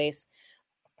a choice.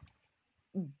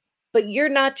 But you're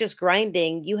not just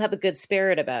grinding, you have a good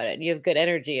spirit about it. You have good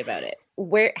energy about it.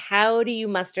 How do you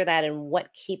muster that, and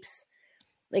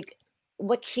like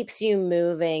what keeps you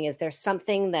moving? Is there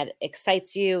something that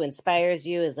excites you, inspires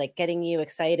you, is like getting you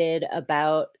excited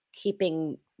about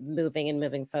keeping moving and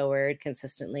moving forward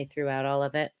consistently throughout all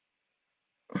of it?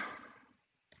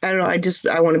 I don't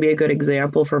know. I want to be a good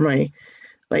example for my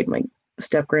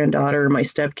step granddaughter, my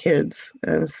step kids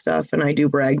and stuff. And I do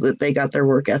brag that they got their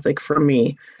work ethic from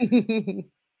me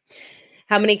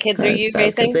How many kids are and you stuff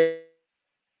because raising? they.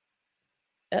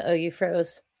 Uh-oh, you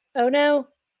froze. Oh no.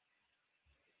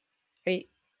 Are you,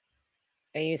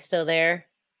 are you still there?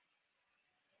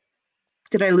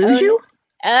 Did I Oh, lose you?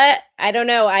 I don't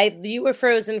know. You were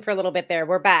frozen for a little bit there.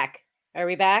 We're back. Are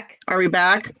we back? Are we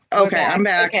back? We're Okay, back. I'm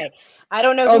back. Okay. I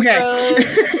don't know who Okay.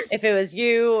 froze, if it was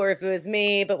you or if it was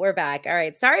me, but we're back. All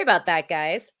right. Sorry about that,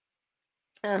 guys.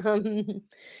 Um,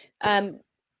 um,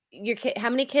 how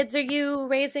many kids are you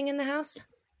raising in the house?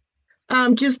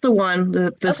 Just the one,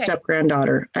 the Okay. step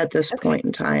granddaughter at this Okay. point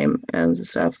in time and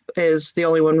stuff is the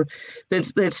only one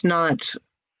that's not,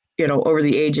 over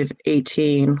the age of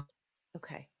 18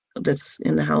 Okay. that's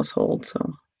in the household.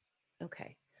 So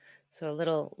Okay. So a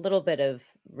little bit of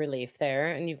relief there,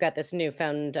 and you've got this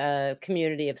newfound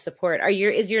community of support.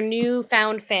 Is your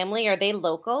newfound family? Are they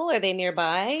local? Are they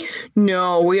nearby?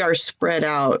 no, we are spread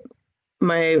out.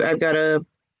 I've got a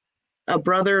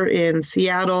brother in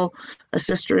Seattle, a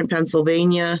sister in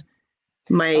Pennsylvania,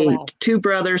 Oh my wow. two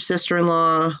brothers,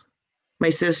 sister-in-law, my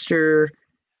sister,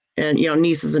 and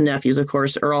nieces and nephews, of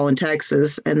course, are all in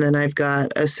Texas, and then I've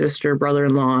got a sister,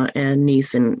 brother-in-law, and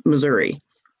niece in Missouri.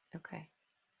 Okay.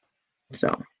 So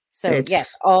So yes,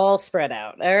 it's all spread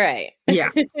out. All right. yeah.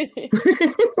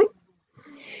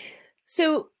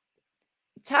 So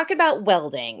talk about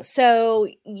welding. So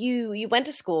you went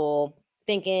to school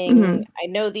thinking, Hmm. I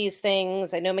know these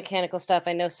things, I know mechanical stuff,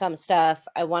 I know some stuff,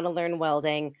 I want to learn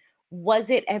welding. Was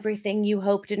it everything you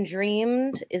hoped and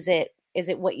dreamed? Is it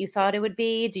what you thought it would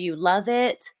be? Do you love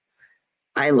it?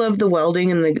 I love the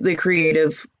welding and the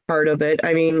creative part of it.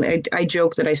 I mean, I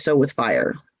joke that I sew with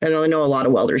fire, and I know a lot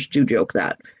of welders do joke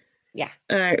that. Yeah.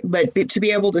 But to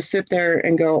be able to sit there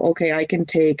and go, okay, I can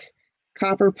take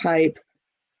copper pipe,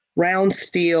 round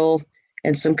steel,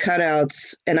 and some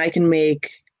cutouts, and I can make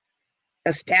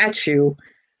a statue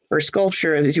or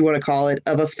sculpture, as you want to call it,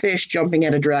 of a fish jumping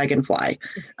at a dragonfly.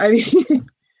 I mean,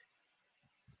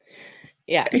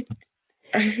 Yeah.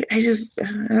 I just, I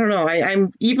don't know.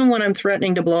 I'm even when I'm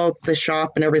threatening to blow up the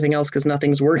shop and everything else because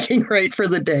nothing's working right for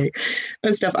the day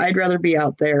and stuff, I'd rather be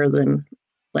out there than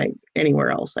like anywhere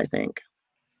else, I think.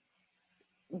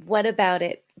 What about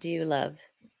it do you love?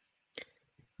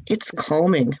 It's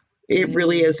calming. It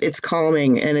really is. It's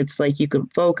calming. And it's like you can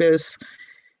focus.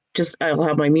 Just, I'll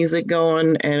have my music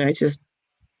going and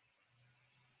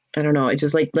I don't know. It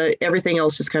just like everything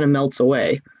else just kind of melts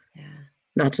away. Yeah.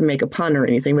 Not to make a pun or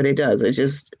anything, but it does. It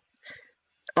just,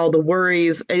 all the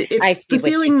worries. I It's see the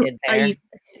what you feeling did there.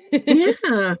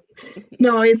 yeah.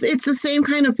 No, it's the same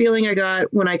kind of feeling I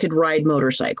got when I could ride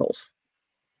motorcycles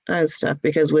and stuff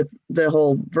because with the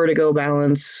whole vertigo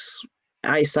balance,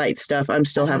 eyesight stuff, I'm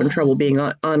still having trouble being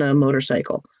on a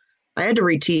motorcycle. I had to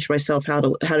reteach myself how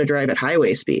to drive at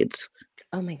highway speeds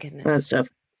Oh my and goodness. stuff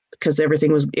because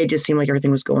it just seemed like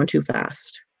everything was going too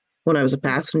fast when I was a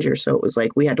passenger. So it was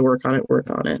like we had to work on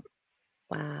it.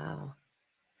 Wow.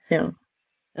 Yeah.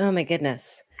 Oh my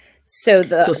goodness. So So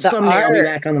the someday I'll be art,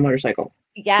 back on the motorcycle.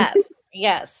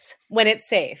 yes, when it's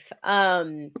safe.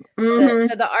 Mm-hmm.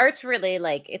 So the art's really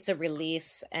like it's a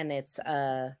release and it's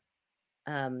a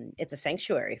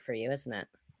sanctuary for you, isn't it?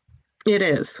 It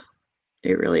is.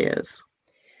 It really is.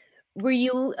 Were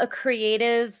you a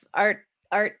creative art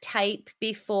type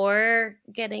before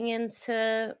getting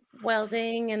into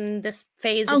welding and this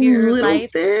phase A of your little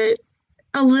life? bit,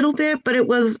 a little bit, but it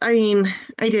was, I mean,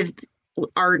 I did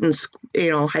art in,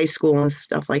 high school and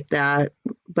stuff like that,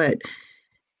 but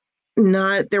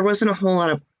there wasn't a whole lot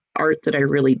of art that I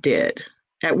really did.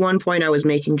 At one point, I was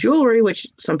making jewelry, which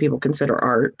some people consider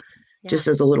art, Yeah. just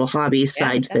as a little hobby Yeah,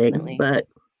 side thing, definitely. but,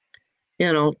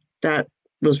 that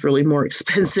was really more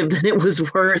expensive than it was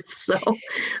worth. So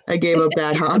I gave up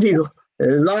that hobby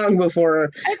long before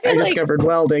I I feel like discovered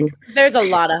welding. there's a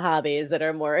lot of hobbies that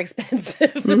are more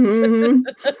expensive. Mm-hmm.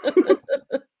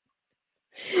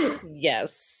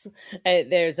 Yes.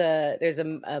 There's a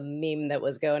meme that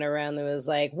was going around that was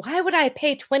like, "Why would I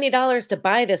pay $20 to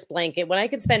buy this blanket when I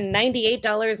could spend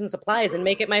 $98 in supplies and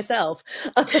make it myself?"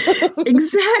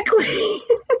 Exactly.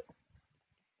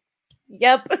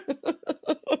 Yep.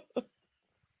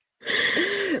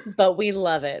 But we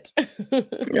love it.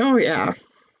 Oh yeah.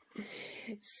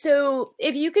 So,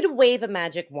 if you could wave a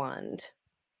magic wand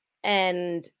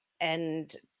and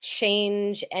and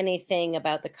change anything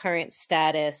about the current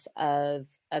status of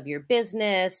your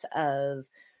business, of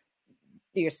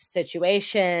your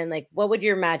situation, like what would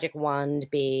your magic wand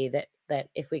be that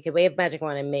if we could wave magic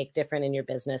wand and make different in your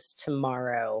business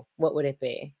tomorrow, what would it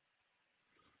be?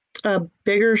 A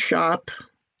bigger shop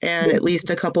and at least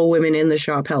a couple women in the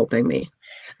shop helping me.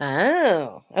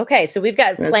 Oh, okay. So we've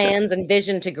got That's it. plans and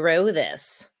vision to grow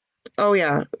this. Oh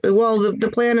yeah. Well, the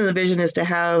plan and the vision is to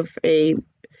have a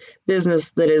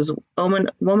business that is woman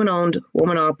owned,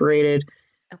 woman operated,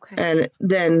 Okay. and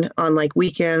then on like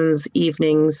weekends,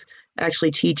 evenings,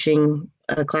 actually teaching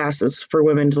classes for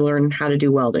women to learn how to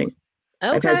do welding.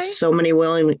 I've had Okay. so many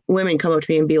women come up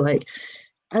to me and be like,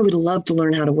 I would love to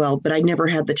learn how to weld, but I never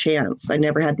had the chance. I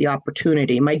never had the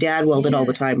opportunity. My dad welded all Yeah.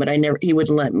 the time, but he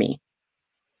wouldn't let me,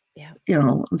 Yeah.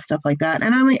 and stuff like that.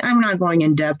 And I'm not going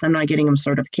in depth. I'm not getting them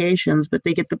certifications, but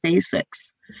they get the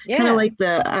basics. Kind of Yeah. like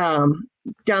the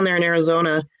down there in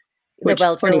Arizona, The which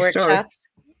welder funny story. workshops.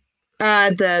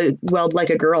 The weld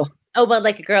like a girl. Oh, well,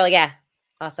 like a girl. Yeah.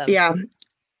 Awesome. Yeah,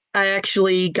 I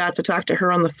actually got to talk to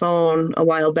her on the phone a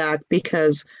while back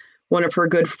because one of her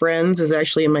good friends is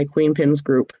actually in my Queen Pins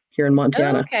group here in Oh,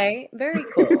 Montana. okay. Very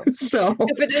cool. So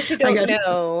So for those who I don't got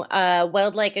know,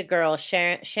 Weld Like a Girl,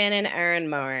 Shannon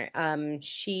Aronmar,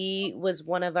 she was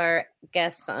one of our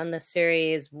guests on the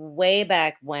series way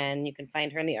back when. You can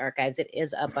find her in the archives. It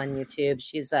is up on YouTube.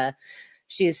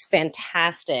 She's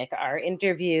fantastic. Our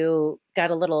interview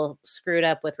got a little screwed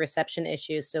up with reception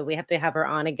issues, so we have to have her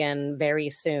on again very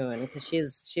soon because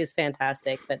she's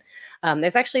fantastic. But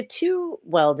there's actually two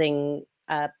welding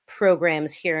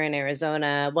programs here in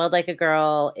Arizona. Weld Like a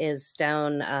Girl is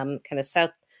down kind of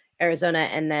South Arizona,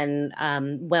 and then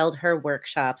Weld Her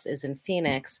Workshops is in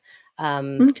Phoenix.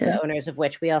 The okay. owners of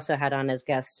which we also had on as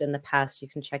guests in the past. You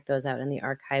can check those out in the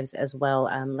archives as well.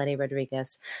 Lenny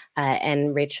Rodriguez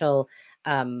and Rachel.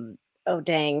 Oh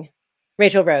dang!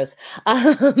 Rachel Rose.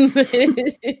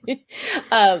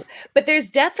 Um, but there's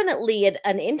definitely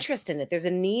an interest in it. There's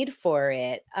a need for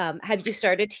it. Have you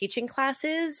started teaching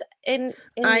classes in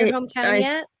your I hometown I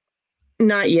yet?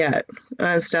 not yet.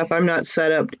 Stuff. I'm not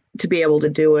set up to be able to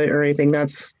do it or anything.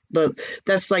 That's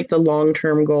like the long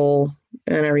term goal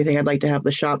and everything. I'd like to have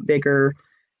the shop bigger,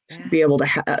 Yeah, be able to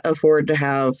afford to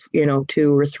have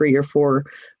 2 or 3 or 4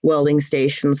 welding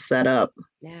stations set up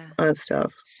yeah. and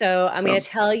stuff. So I'm going So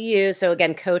to tell you. So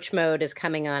again, coach mode is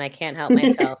coming on. I can't help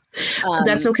myself.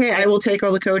 that's okay. I I will take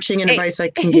all the coaching and I advice I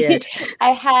can get. I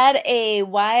had a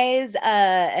wise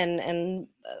and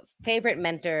favorite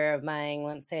mentor of mine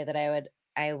once say that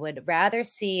I would rather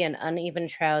see an uneven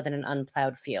trail than an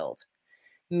unplowed field.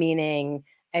 Meaning,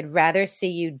 I'd rather see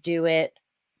you do it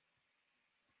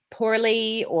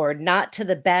poorly or not to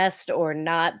the best or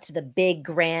not to the big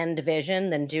grand vision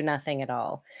than do nothing at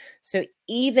all. So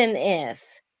even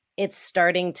if it's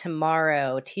starting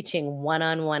tomorrow teaching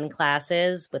one-on-one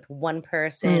classes with one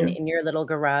person Yeah, in your little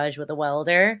garage with a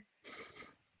welder,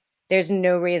 there's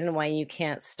no reason why you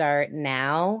can't start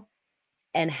now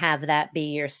and have that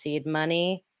be your seed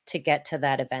money to get to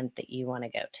that event that you want to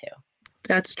go to.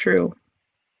 that's true.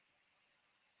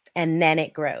 And then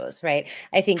it grows, right?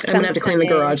 I think I'm gonna have to clean the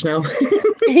sometimes garage now.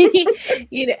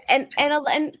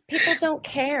 and people don't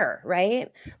care, right?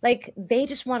 Like they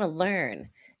just want to learn.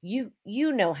 You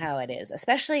know how it is,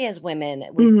 especially as women.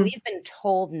 We've Hmm. we've been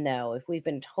told no, if we've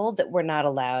been told that we're not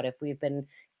allowed, if we've been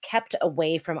kept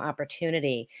away from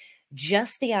opportunity,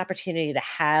 just the opportunity to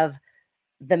have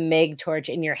the MIG torch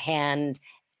in your hand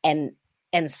and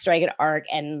strike an arc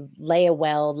and lay a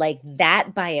weld, like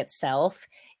that by itself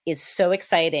is so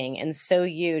exciting and so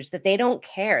huge that they don't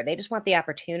care. They just want the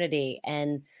opportunity.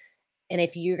 And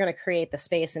if you're going to create the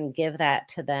space and give that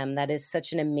to them, that is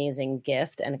such an amazing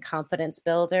gift and a confidence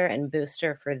builder and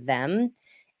booster for them.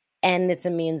 And it's a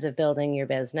means of building your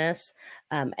business.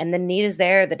 And the need is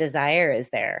there, the desire is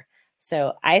there.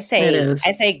 So I It say, is.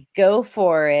 I say, go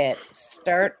for it.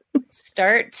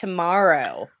 Start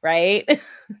tomorrow, right?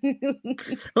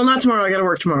 Well, not tomorrow. I got to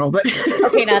work tomorrow, but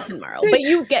Okay, not tomorrow, but I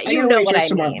you got to know what waitress I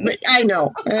tomorrow. mean. But I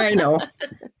know. I know.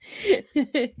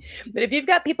 But if you've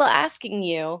got people asking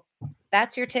you,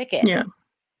 that's your ticket, Yeah.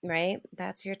 right?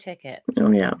 That's your ticket.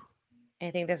 Oh, yeah. I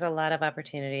think there's a lot of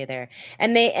opportunity there.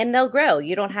 And they'll grow.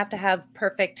 You don't have to have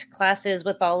perfect classes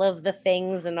with all of the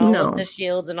things and all of No, the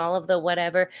shields and all of the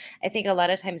whatever. I think a lot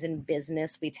of times in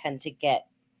business we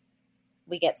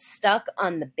get stuck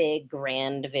on the big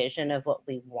grand vision of what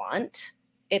we want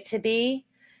it to be,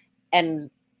 and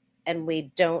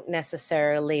we don't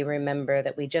necessarily remember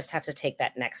that we just have to take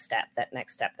that next step, that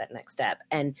next step, that next step.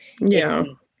 And if yeah,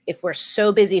 we're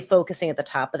so busy focusing at the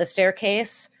top of the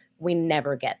staircase, we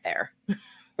never get there.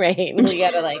 Right? We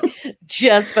got to like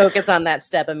just focus on that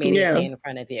step yeah, immediately in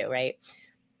front of you, right?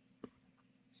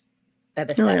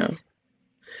 Baby oh yeah. steps.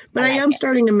 I But I like am it.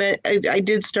 starting to. I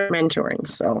did start mentoring,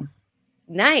 so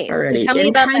Nice. So already tell me in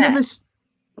about that.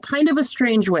 kind of a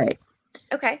strange way.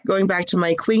 Okay. Going back to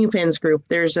my Queen Pins group,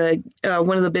 there's a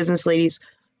one of the business ladies.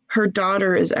 Her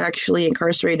daughter is actually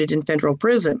incarcerated in federal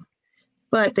prison,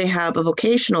 but they have a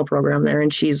vocational program there,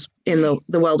 and she's in Nice.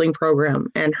 the welding program.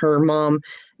 And her mom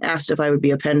asked if I would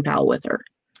be a pen pal with her.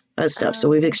 Stuff. So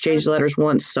Oh, we've exchanged fantastic. letters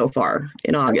once so far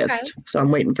in Okay. August. So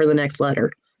I'm waiting for the next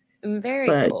letter. Very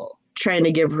But cool. trying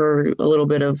to give her a little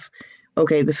bit of,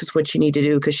 okay, this is what you need to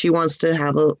do because she wants to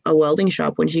have a welding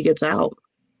shop when she gets out.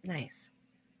 Nice.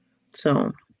 So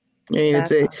I mean,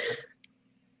 That's awesome.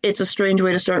 it's a strange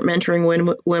way to start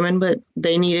mentoring women, but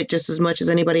they need it just as much as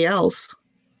anybody else.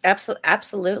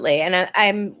 Absolutely. And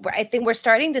I think we're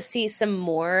starting to see some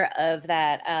more of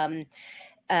that.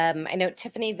 I know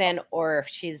Tiffany Van Orff,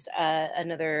 she's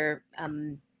another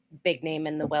big name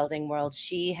in the welding world.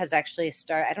 She has actually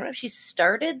I don't know if she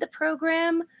started the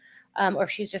program or if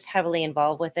she's just heavily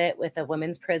involved with it with a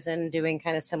women's prison doing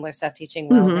kind of similar stuff, teaching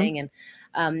Mm-hmm. welding.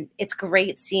 And it's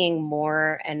great seeing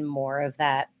more and more of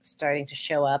that starting to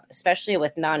show up, especially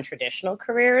with non-traditional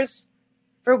careers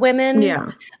for women,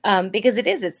 Yeah. because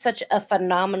it's such a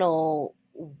phenomenal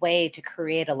way to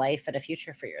create a life and a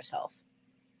future for yourself.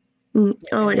 It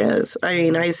Oh, it really, is. I really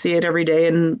mean, I is. see it every day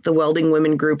in the welding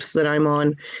women groups that I'm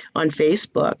on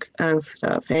Facebook and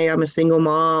stuff. Hey, I'm a single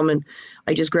mom and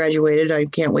I just graduated. I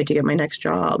can't wait to get my next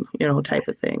job, Yeah, type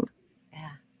of thing. yeah,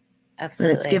 And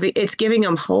absolutely. it's giving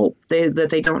them hope that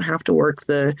they don't have to work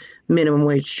the minimum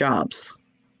wage jobs.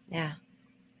 Yeah.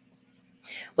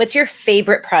 What's your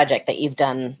favorite project that you've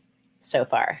done so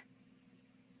far?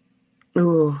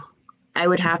 Ooh, I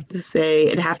would have to say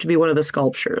it'd have to be one of the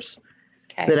sculptures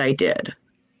Okay. that I did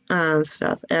and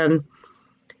stuff. And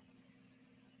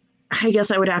I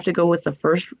guess I would have to go with the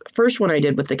first one I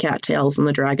did with the cattails and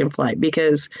the dragonfly,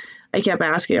 because I kept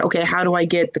asking, okay, how do I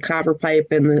get the copper pipe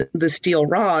and the steel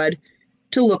rod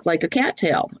to look like a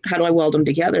cattail? How do I weld them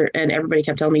together? And everybody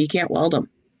kept telling me, you can't weld them.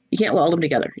 You can't weld them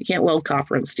together. You can't weld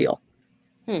copper and steel.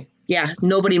 Yeah,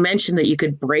 nobody mentioned that you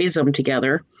could braze them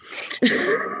together.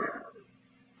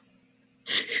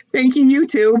 Thank you,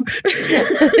 YouTube.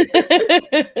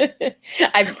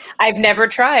 I've never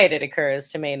tried. It occurs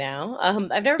to me now.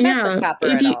 I've never messed with copper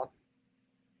at all.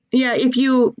 Yeah,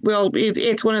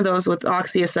 it's one of those with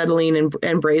oxyacetylene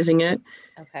and brazing it.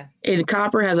 Okay. And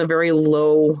copper has a very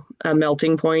low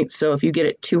melting point, so if you get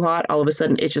it too hot, all of a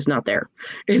sudden it's just not there.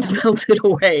 It's melted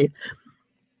away.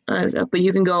 But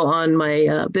you can go on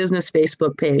my business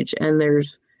Facebook page, and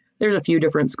there's a few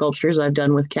different sculptures I've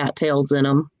done with cattails in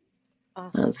them.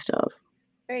 Awesome stuff.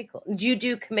 Very cool. Do you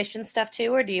do commission stuff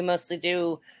too, or do you mostly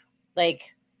do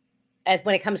like as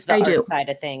when it comes to the art side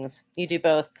of things? You do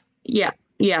both. Yeah,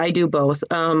 I do both.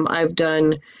 I've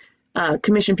done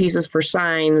commission pieces for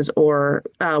signs, or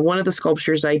one of the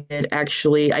sculptures I did,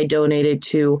 actually, I donated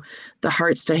to the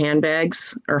Hearts to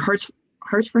Handbags, or Hearts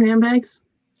for Handbags.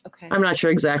 Okay. I'm not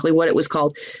sure exactly what it was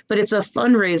called, but it's a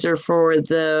fundraiser for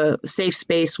the Safe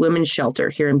Space Women's Shelter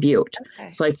here in Butte. Okay.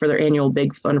 It's like for their annual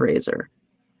big fundraiser.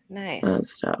 Nice.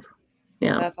 Stuff.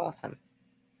 Yeah. That's awesome.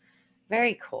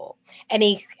 Very cool.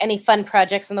 Any fun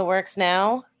projects in the works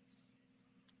now?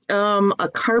 A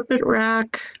carpet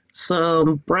rack,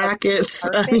 some brackets.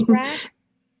 Rack?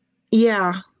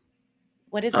 Yeah.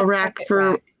 What is a rack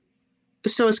rack?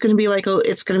 So it's going to be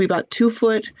it's going to be about 2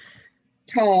 foot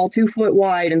tall, 2 foot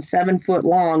wide, and 7 foot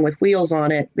long, with wheels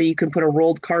on it that you can put a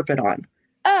rolled carpet on.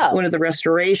 Oh. One of the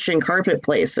restoration carpet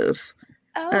places.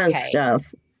 And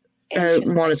stuff.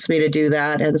 Wanted me to do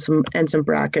that, and some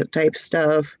bracket type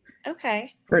stuff.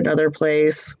 Okay. For another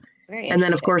place. And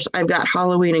then, of course, I've got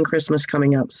Halloween and Christmas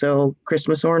coming up. So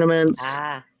Christmas ornaments,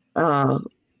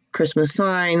 Christmas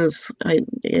signs,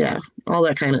 all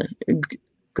that kind of good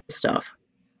stuff.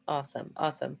 Awesome.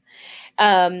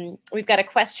 We've got a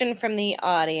question from the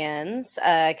audience.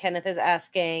 Kenneth is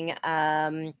asking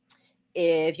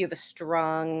if you have a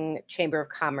strong chamber of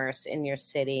commerce in your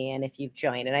city and if you've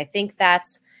joined. And I think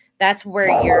that's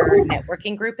where your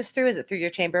networking group is through. Is it through your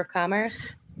chamber of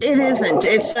commerce? It isn't.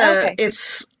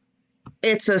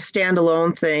 It's a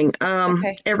standalone thing.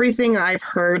 Everything I've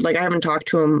heard, I haven't talked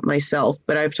to them myself,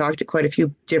 but I've talked to quite a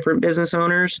few different business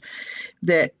owners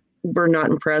that were not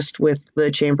impressed with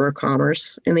the Chamber of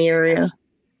Commerce in the area.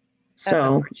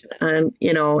 So, and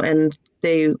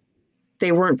they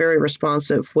weren't very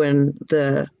responsive when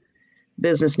the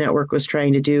business network was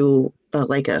trying to do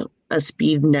a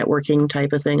speed networking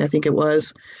type of thing. I think it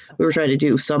was. Okay. We were trying to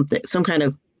do some kind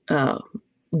of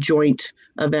joint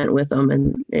event with them,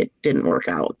 and it didn't work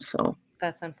out. So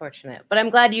that's unfortunate, but I'm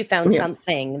glad you found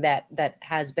something that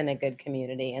has been a good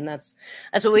community, and that's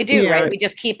what we do, right? We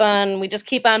just keep on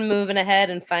moving ahead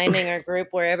and finding our group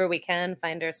wherever we can,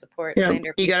 find our support. Yeah, find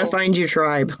our people. You got to find your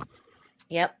tribe.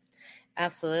 Yep,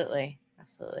 absolutely.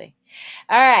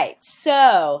 All right,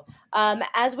 so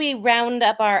as we round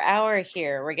up our hour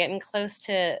here, we're getting close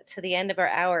to the end of our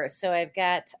hour. So I've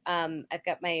got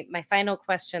my final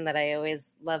question that I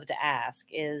always love to ask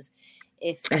is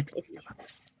if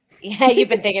yeah, you've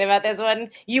been thinking about this one.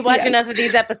 You watch enough of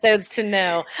these episodes to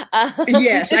know.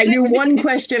 Yes, I knew one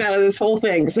question out of this whole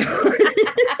thing. So.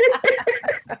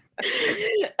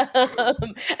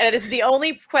 And this is the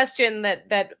only question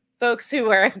that folks who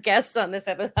are guests on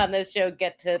this show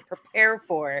get to prepare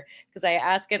for, because I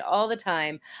ask it all the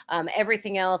time.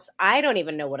 Everything else, I don't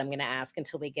even know what I'm going to ask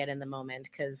until we get in the moment,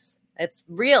 because it's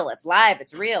real, it's live,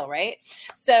 it's real, right?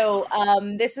 So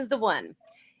this is the one.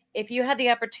 If you had the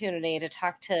opportunity to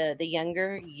talk to the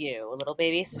younger you, little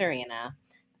baby Serena,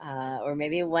 or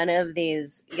maybe one of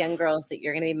these young girls that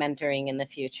you're going to be mentoring in the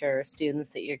future,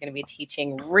 students that you're going to be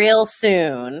teaching real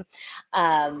soon,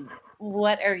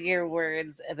 what are your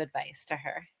words of advice to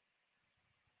her?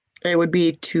 It would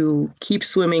be to keep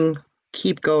swimming,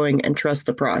 keep going, and trust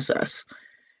the process.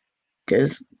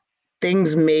 Because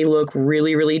things may look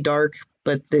really, really dark,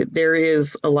 but there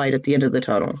is a light at the end of the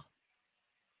tunnel.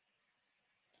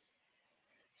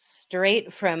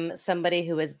 Straight from somebody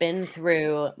who has been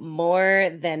through more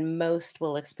than most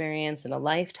will experience in a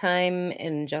lifetime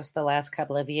in just the last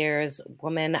couple of years.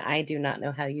 Woman, I do not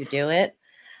know how you do it.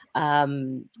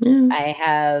 I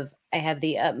have I have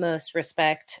the utmost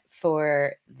respect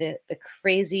for the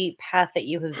crazy path that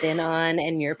you have been on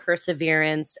and your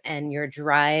perseverance and your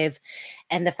drive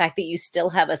and the fact that you still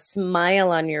have a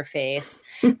smile on your face.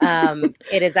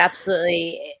 It is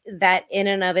absolutely that in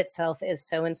and of itself is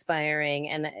so inspiring.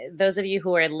 And those of you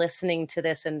who are listening to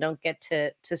this and don't get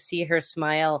to see her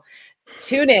smile,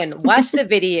 tune in, watch the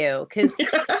video because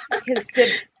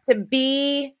to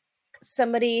be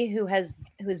somebody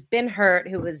who's been hurt,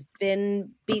 who has been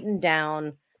beaten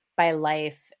down by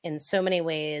life in so many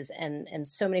ways, and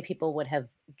so many people would have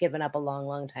given up a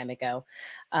long time ago,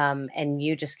 and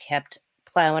you just kept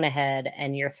plowing ahead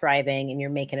and you're thriving and you're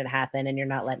making it happen and you're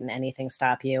not letting anything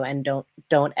stop you, and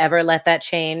don't ever let that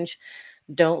change.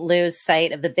 Don't lose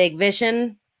sight of the big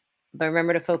vision, but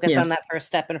remember to focus on Yes. that first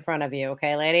step in front of you.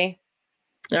 Okay, lady?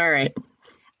 All right.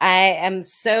 I am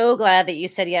so glad that you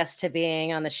said yes to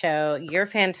being on the show. You're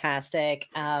fantastic.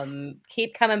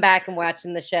 Keep coming back and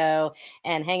watching the show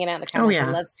and hanging out in the Oh, comments. I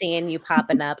yeah. love seeing you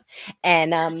popping up.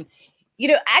 And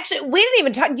actually, we didn't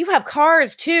even talk. You have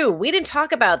cars too. We didn't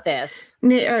talk about this.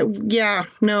 Yeah,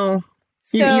 no.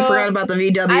 You forgot So about the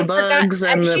VW I forgot. bugs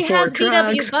and the She has Ford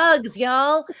VW trucks. bugs,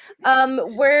 y'all.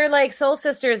 We're like soul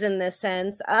sisters in this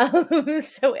sense.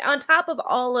 So on top of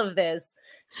all of this,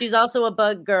 she's also a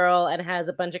bug girl and has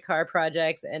a bunch of car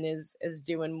projects and is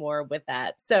doing more with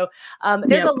that. So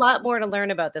there's a Yep. lot more to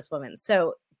learn about this woman.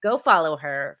 So go follow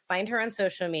her, find her on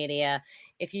social media.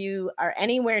 If you are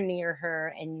anywhere near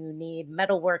her and you need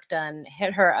metal work done,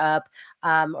 hit her up.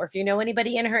 Or if you know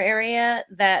anybody in her area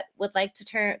that would like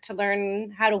to learn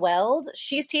how to weld,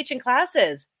 she's teaching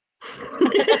classes.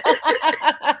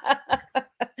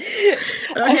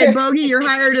 Okay, Bogey, you're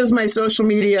hired as my social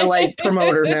media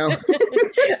promoter now.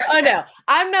 Oh no,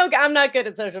 I'm not good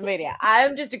at social media.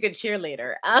 I'm just a good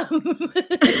cheerleader.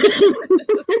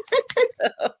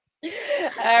 So,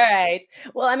 all right.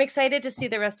 Well, I'm excited to see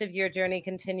the rest of your journey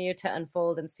continue to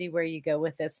unfold and see where you go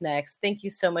with this next. Thank you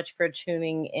so much for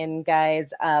tuning in,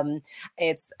 guys.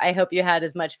 I hope you had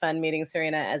as much fun meeting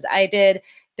Serena as I did.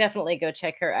 Definitely go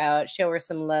check her out, show her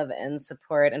some love and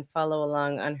support, and follow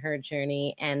along on her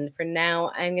journey. And for now,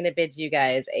 I'm going to bid you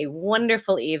guys a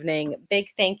wonderful evening. Big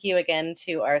thank you again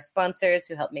to our sponsors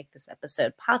who helped make this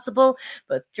episode possible,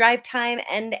 both Drive Time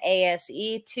and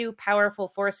ASE, two powerful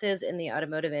forces in the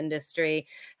automotive industry,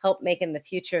 help making the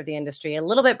future of the industry a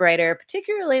little bit brighter,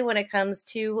 particularly when it comes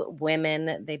to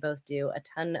women. They both do a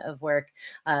ton of work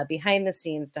behind the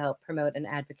scenes to help promote and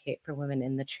advocate for women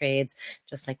in the trades,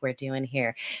 just like we're doing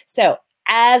here. So,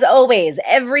 as always,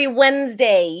 every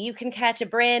Wednesday, you can catch a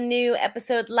brand new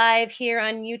episode live here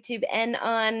on YouTube and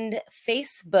on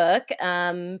Facebook,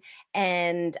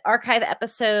 and archive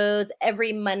episodes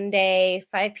every Monday,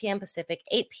 5 p.m. Pacific,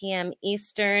 8 p.m.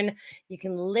 Eastern. You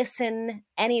can listen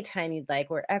anytime you'd like,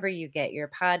 wherever you get your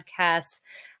podcasts.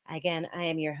 Again, I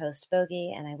am your host,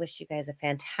 Bogey, and I wish you guys a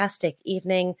fantastic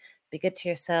evening. Be good to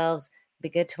yourselves, be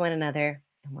good to one another,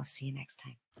 and we'll see you next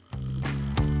time.